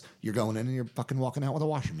 because you're going in and you're fucking walking out with a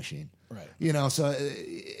washing machine, right? So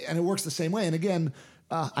and it works the same way. And again,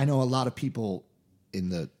 I know a lot of people in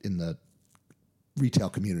the retail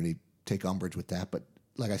community take umbrage with that, but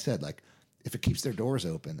like I said, like if it keeps their doors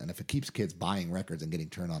open and if it keeps kids buying records and getting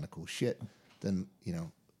turned on to cool shit, then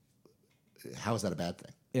how is that a bad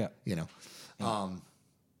thing? Yeah. All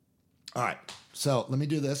right. So let me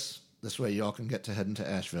do this. This way y'all can get to heading to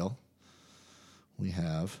Asheville. We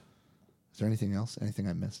have. Is there anything else? Anything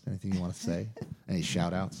I missed? Anything you want to say? Any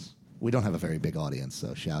shout outs? We don't have a very big audience,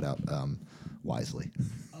 so shout out wisely.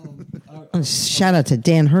 Shout out to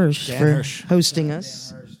Dan Hirsch for hosting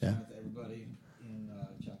us. Dan Hirsch, shout out to everybody in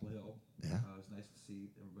Chapel Hill. Yeah. It's nice to see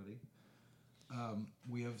everybody.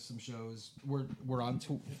 We have some shows. We're on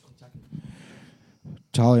tour.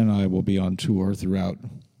 Thalia and I will be on tour throughout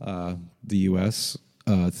the U.S.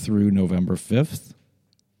 Through November 5th.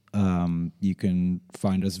 You can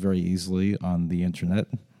find us very easily on the internet.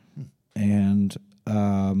 And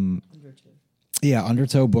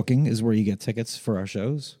Undertow Booking is where you get tickets for our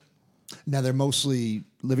shows. Now they're mostly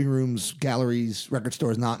living rooms, galleries, record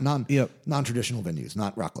stores, non-traditional venues,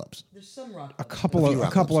 not rock clubs. There's some rock clubs. A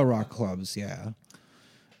couple of rock clubs, yeah.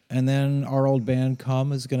 And then our old band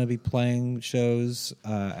Come is going to be playing shows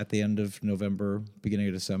at the end of November, beginning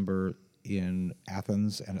of December in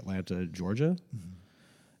Athens and Atlanta, Georgia.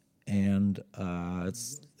 And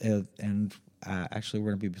actually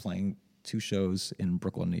we're going to be playing 2 shows in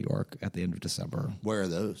Brooklyn, New York at the end of December. Where are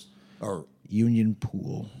those? Or Union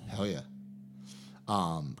Pool. Hell yeah.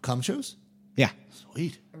 Come shows? Yeah.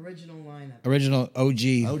 Sweet. Original lineup. Original OG.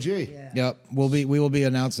 Yeah. Yep. We will be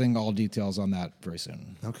announcing all details on that very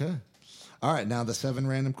soon. Okay. All right. Now the 7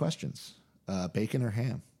 random questions. Bacon or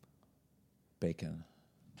ham? Bacon.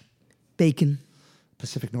 Bacon.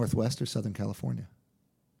 Pacific Northwest or Southern California?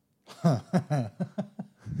 No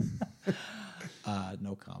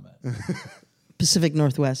comment. Pacific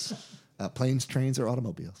Northwest. Planes, trains, or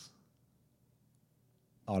automobiles?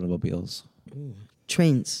 Automobiles. Ooh.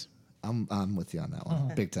 Trains. I'm with you on that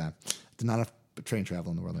one. Big time. There's not enough train travel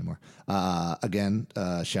in the world anymore. Again,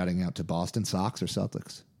 shouting out to Boston Sox or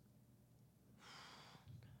Celtics?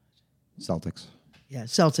 Celtics. Yeah,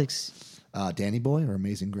 Celtics. Danny Boy or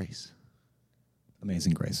Amazing Grace?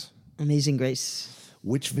 Amazing Grace. Amazing Grace.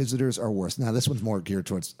 Which visitors are worse? Now, this one's more geared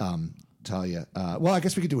towards Thalia. Well, I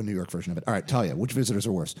guess we could do a New York version of it. All right, Thalia, which visitors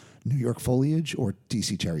are worse? New York foliage or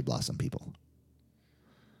DC cherry blossom people?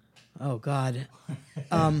 Oh, God.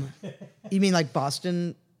 You mean like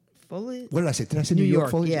Boston foliage? What did I say? Did I say New York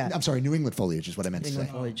foliage? Yeah. I'm sorry, New England foliage is what I meant to say.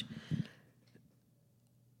 Foliage.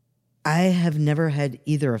 I have never had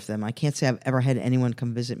either of them. I can't say I've ever had anyone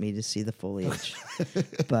come visit me to see the foliage.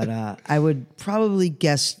 But I would probably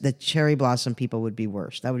guess that cherry blossom people would be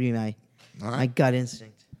worse. That would be my gut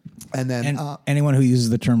instinct. And then anyone who uses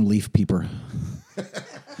the term leaf peeper.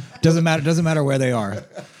 Doesn't matter where they are.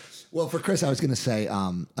 Well, for Chris, I was going to say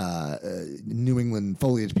New England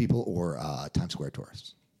foliage people or Times Square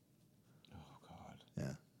tourists. Oh, God.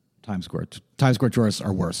 Yeah. Times Square tourists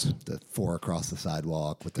are worse. The 4 across the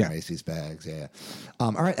sidewalk with their Macy's bags. Yeah.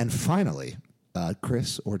 All right. And finally,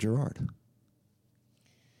 Chris or Gerard?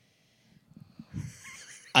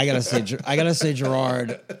 I gotta say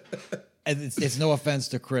Gerard. And it's no offense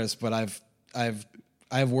to Chris, but I've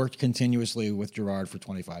worked continuously with Gerard for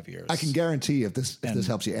 25 years. I can guarantee if this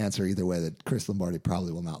helps you answer either way that Chris Lombardi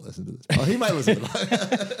probably will not listen to this. Oh, he might listen to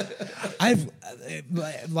this. I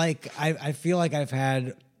feel like I've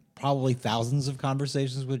had probably thousands of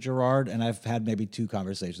conversations with Gerard, and I've had maybe 2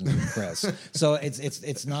 conversations with Chris. So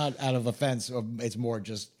it's not out of offense. It's more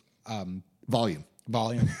just Volume.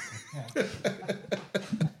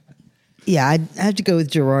 Yeah, I have to go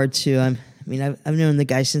with Gerard too. I've known the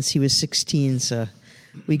guy since he was 16, so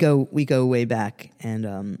we go way back,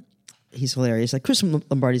 and he's hilarious. Like Chris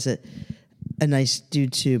Lombardi's a nice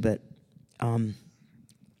dude too, but I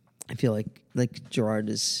feel like Gerard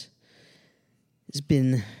has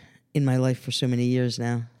been in my life for so many years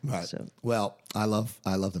now. Right. So. Well, I love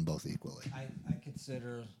them both equally. I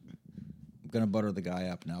consider. I'm gonna butter the guy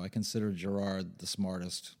up now. I consider Gerard the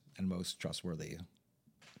smartest and most trustworthy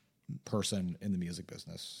person in the music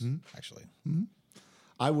business. Actually,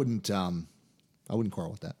 I wouldn't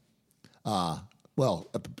quarrel with that. Well,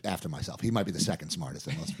 after myself, he might be the second smartest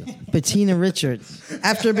in most people. Bettina Richards.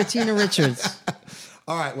 After Bettina Richards.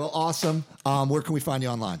 All right. Well, awesome. Where can we find you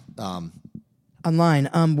online? Online.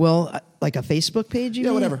 Like a Facebook page? You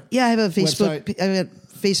mean? Whatever. Yeah, I have a Facebook. I have a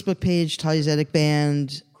Facebook page. Thalia Zedek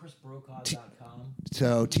Band. ChrisBrokaw.com.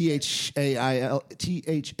 So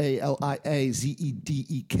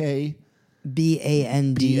THALIAZEDEK.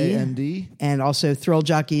 BAND. And also Thrill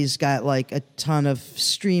Jockey's got like a ton of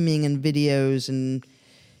streaming and videos and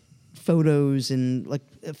photos and like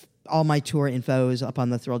all my tour info is up on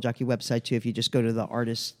the Thrill Jockey website too if you just go to the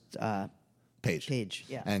artist page.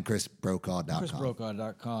 Yeah. And ChrisBrokaw.com.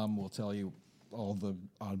 ChrisBrokaw.com will tell you all the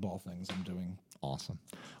oddball things I'm doing. Awesome.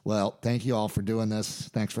 Well, thank you all for doing this.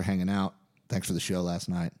 Thanks for hanging out. Thanks for the show last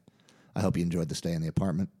night. I hope you enjoyed the stay in the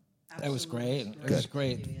apartment. Absolutely. It was great. It was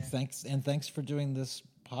great. Yeah. Thanks for doing this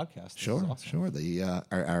podcast. Sure. The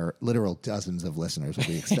our literal dozens of listeners will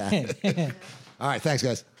be ecstatic. All right, thanks,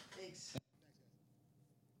 guys. Thanks.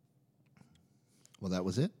 Well, that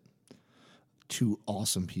was it. 2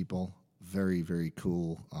 awesome people. Very, very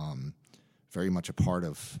cool. Very much a part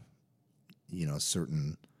of, a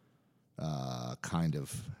certain kind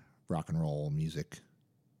of rock and roll music,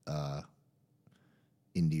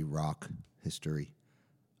 indie rock history.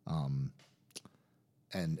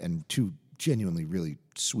 And 2 genuinely really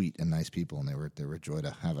sweet and nice people, and they were a joy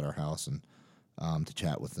to have at our house and to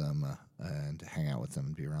chat with them and to hang out with them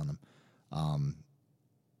and be around them.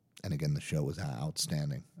 And again, the show was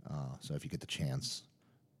outstanding. So if you get the chance,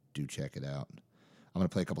 do check it out. I'm going to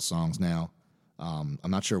play a couple songs now. I'm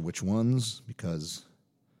not sure which ones because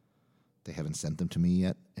they haven't sent them to me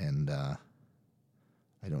yet, and I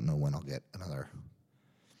don't know when I'll get another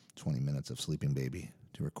 20 minutes of Sleeping Baby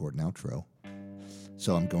to record an outro.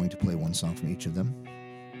 So I'm going to play one song from each of them.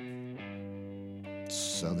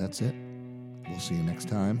 So that's it. We'll see you next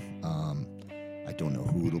time. I don't know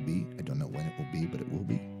who it'll be. I don't know when it will be, but it will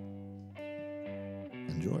be.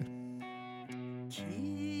 Enjoy.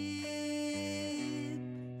 Keep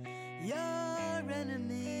your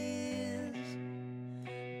enemies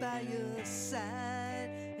by your side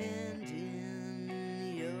and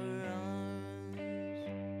in your arms.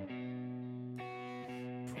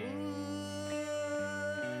 Put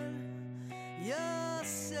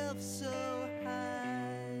yourself so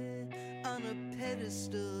high on a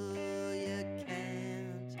pedestal you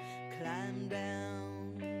can't climb down.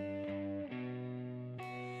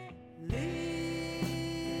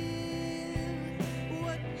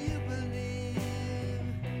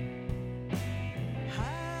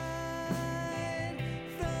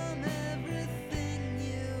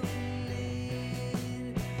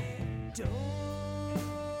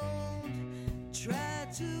 Try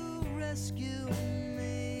to rescue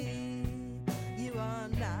me. You are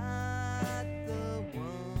not the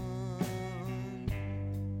one.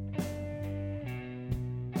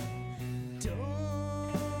 Don't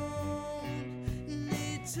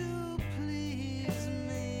need to please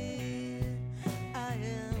me. I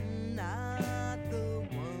am not the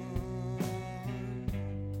one.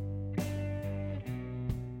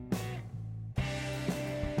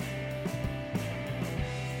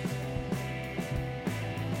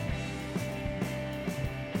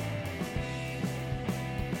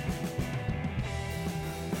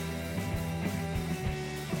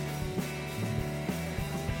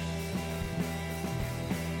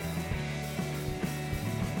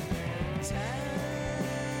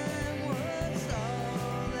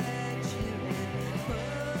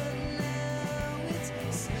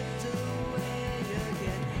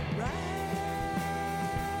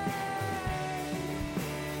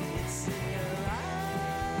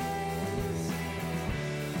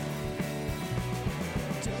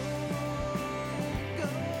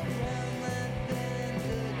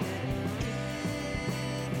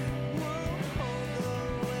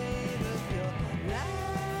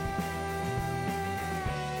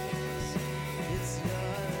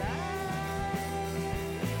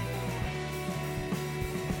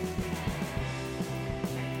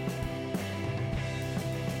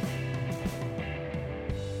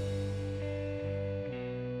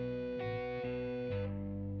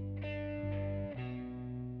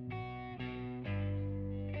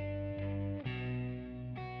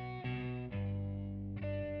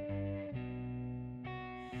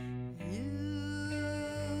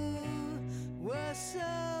 so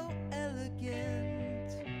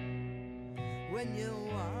elegant when you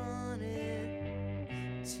want it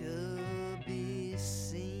to be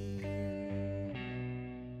seen.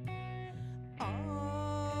 Always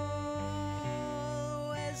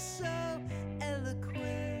so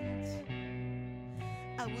eloquent,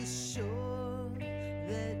 I was sure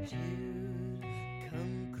that you'd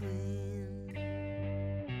come clean.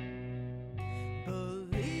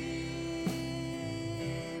 Believe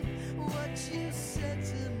what you said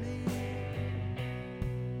to me.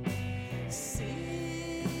 See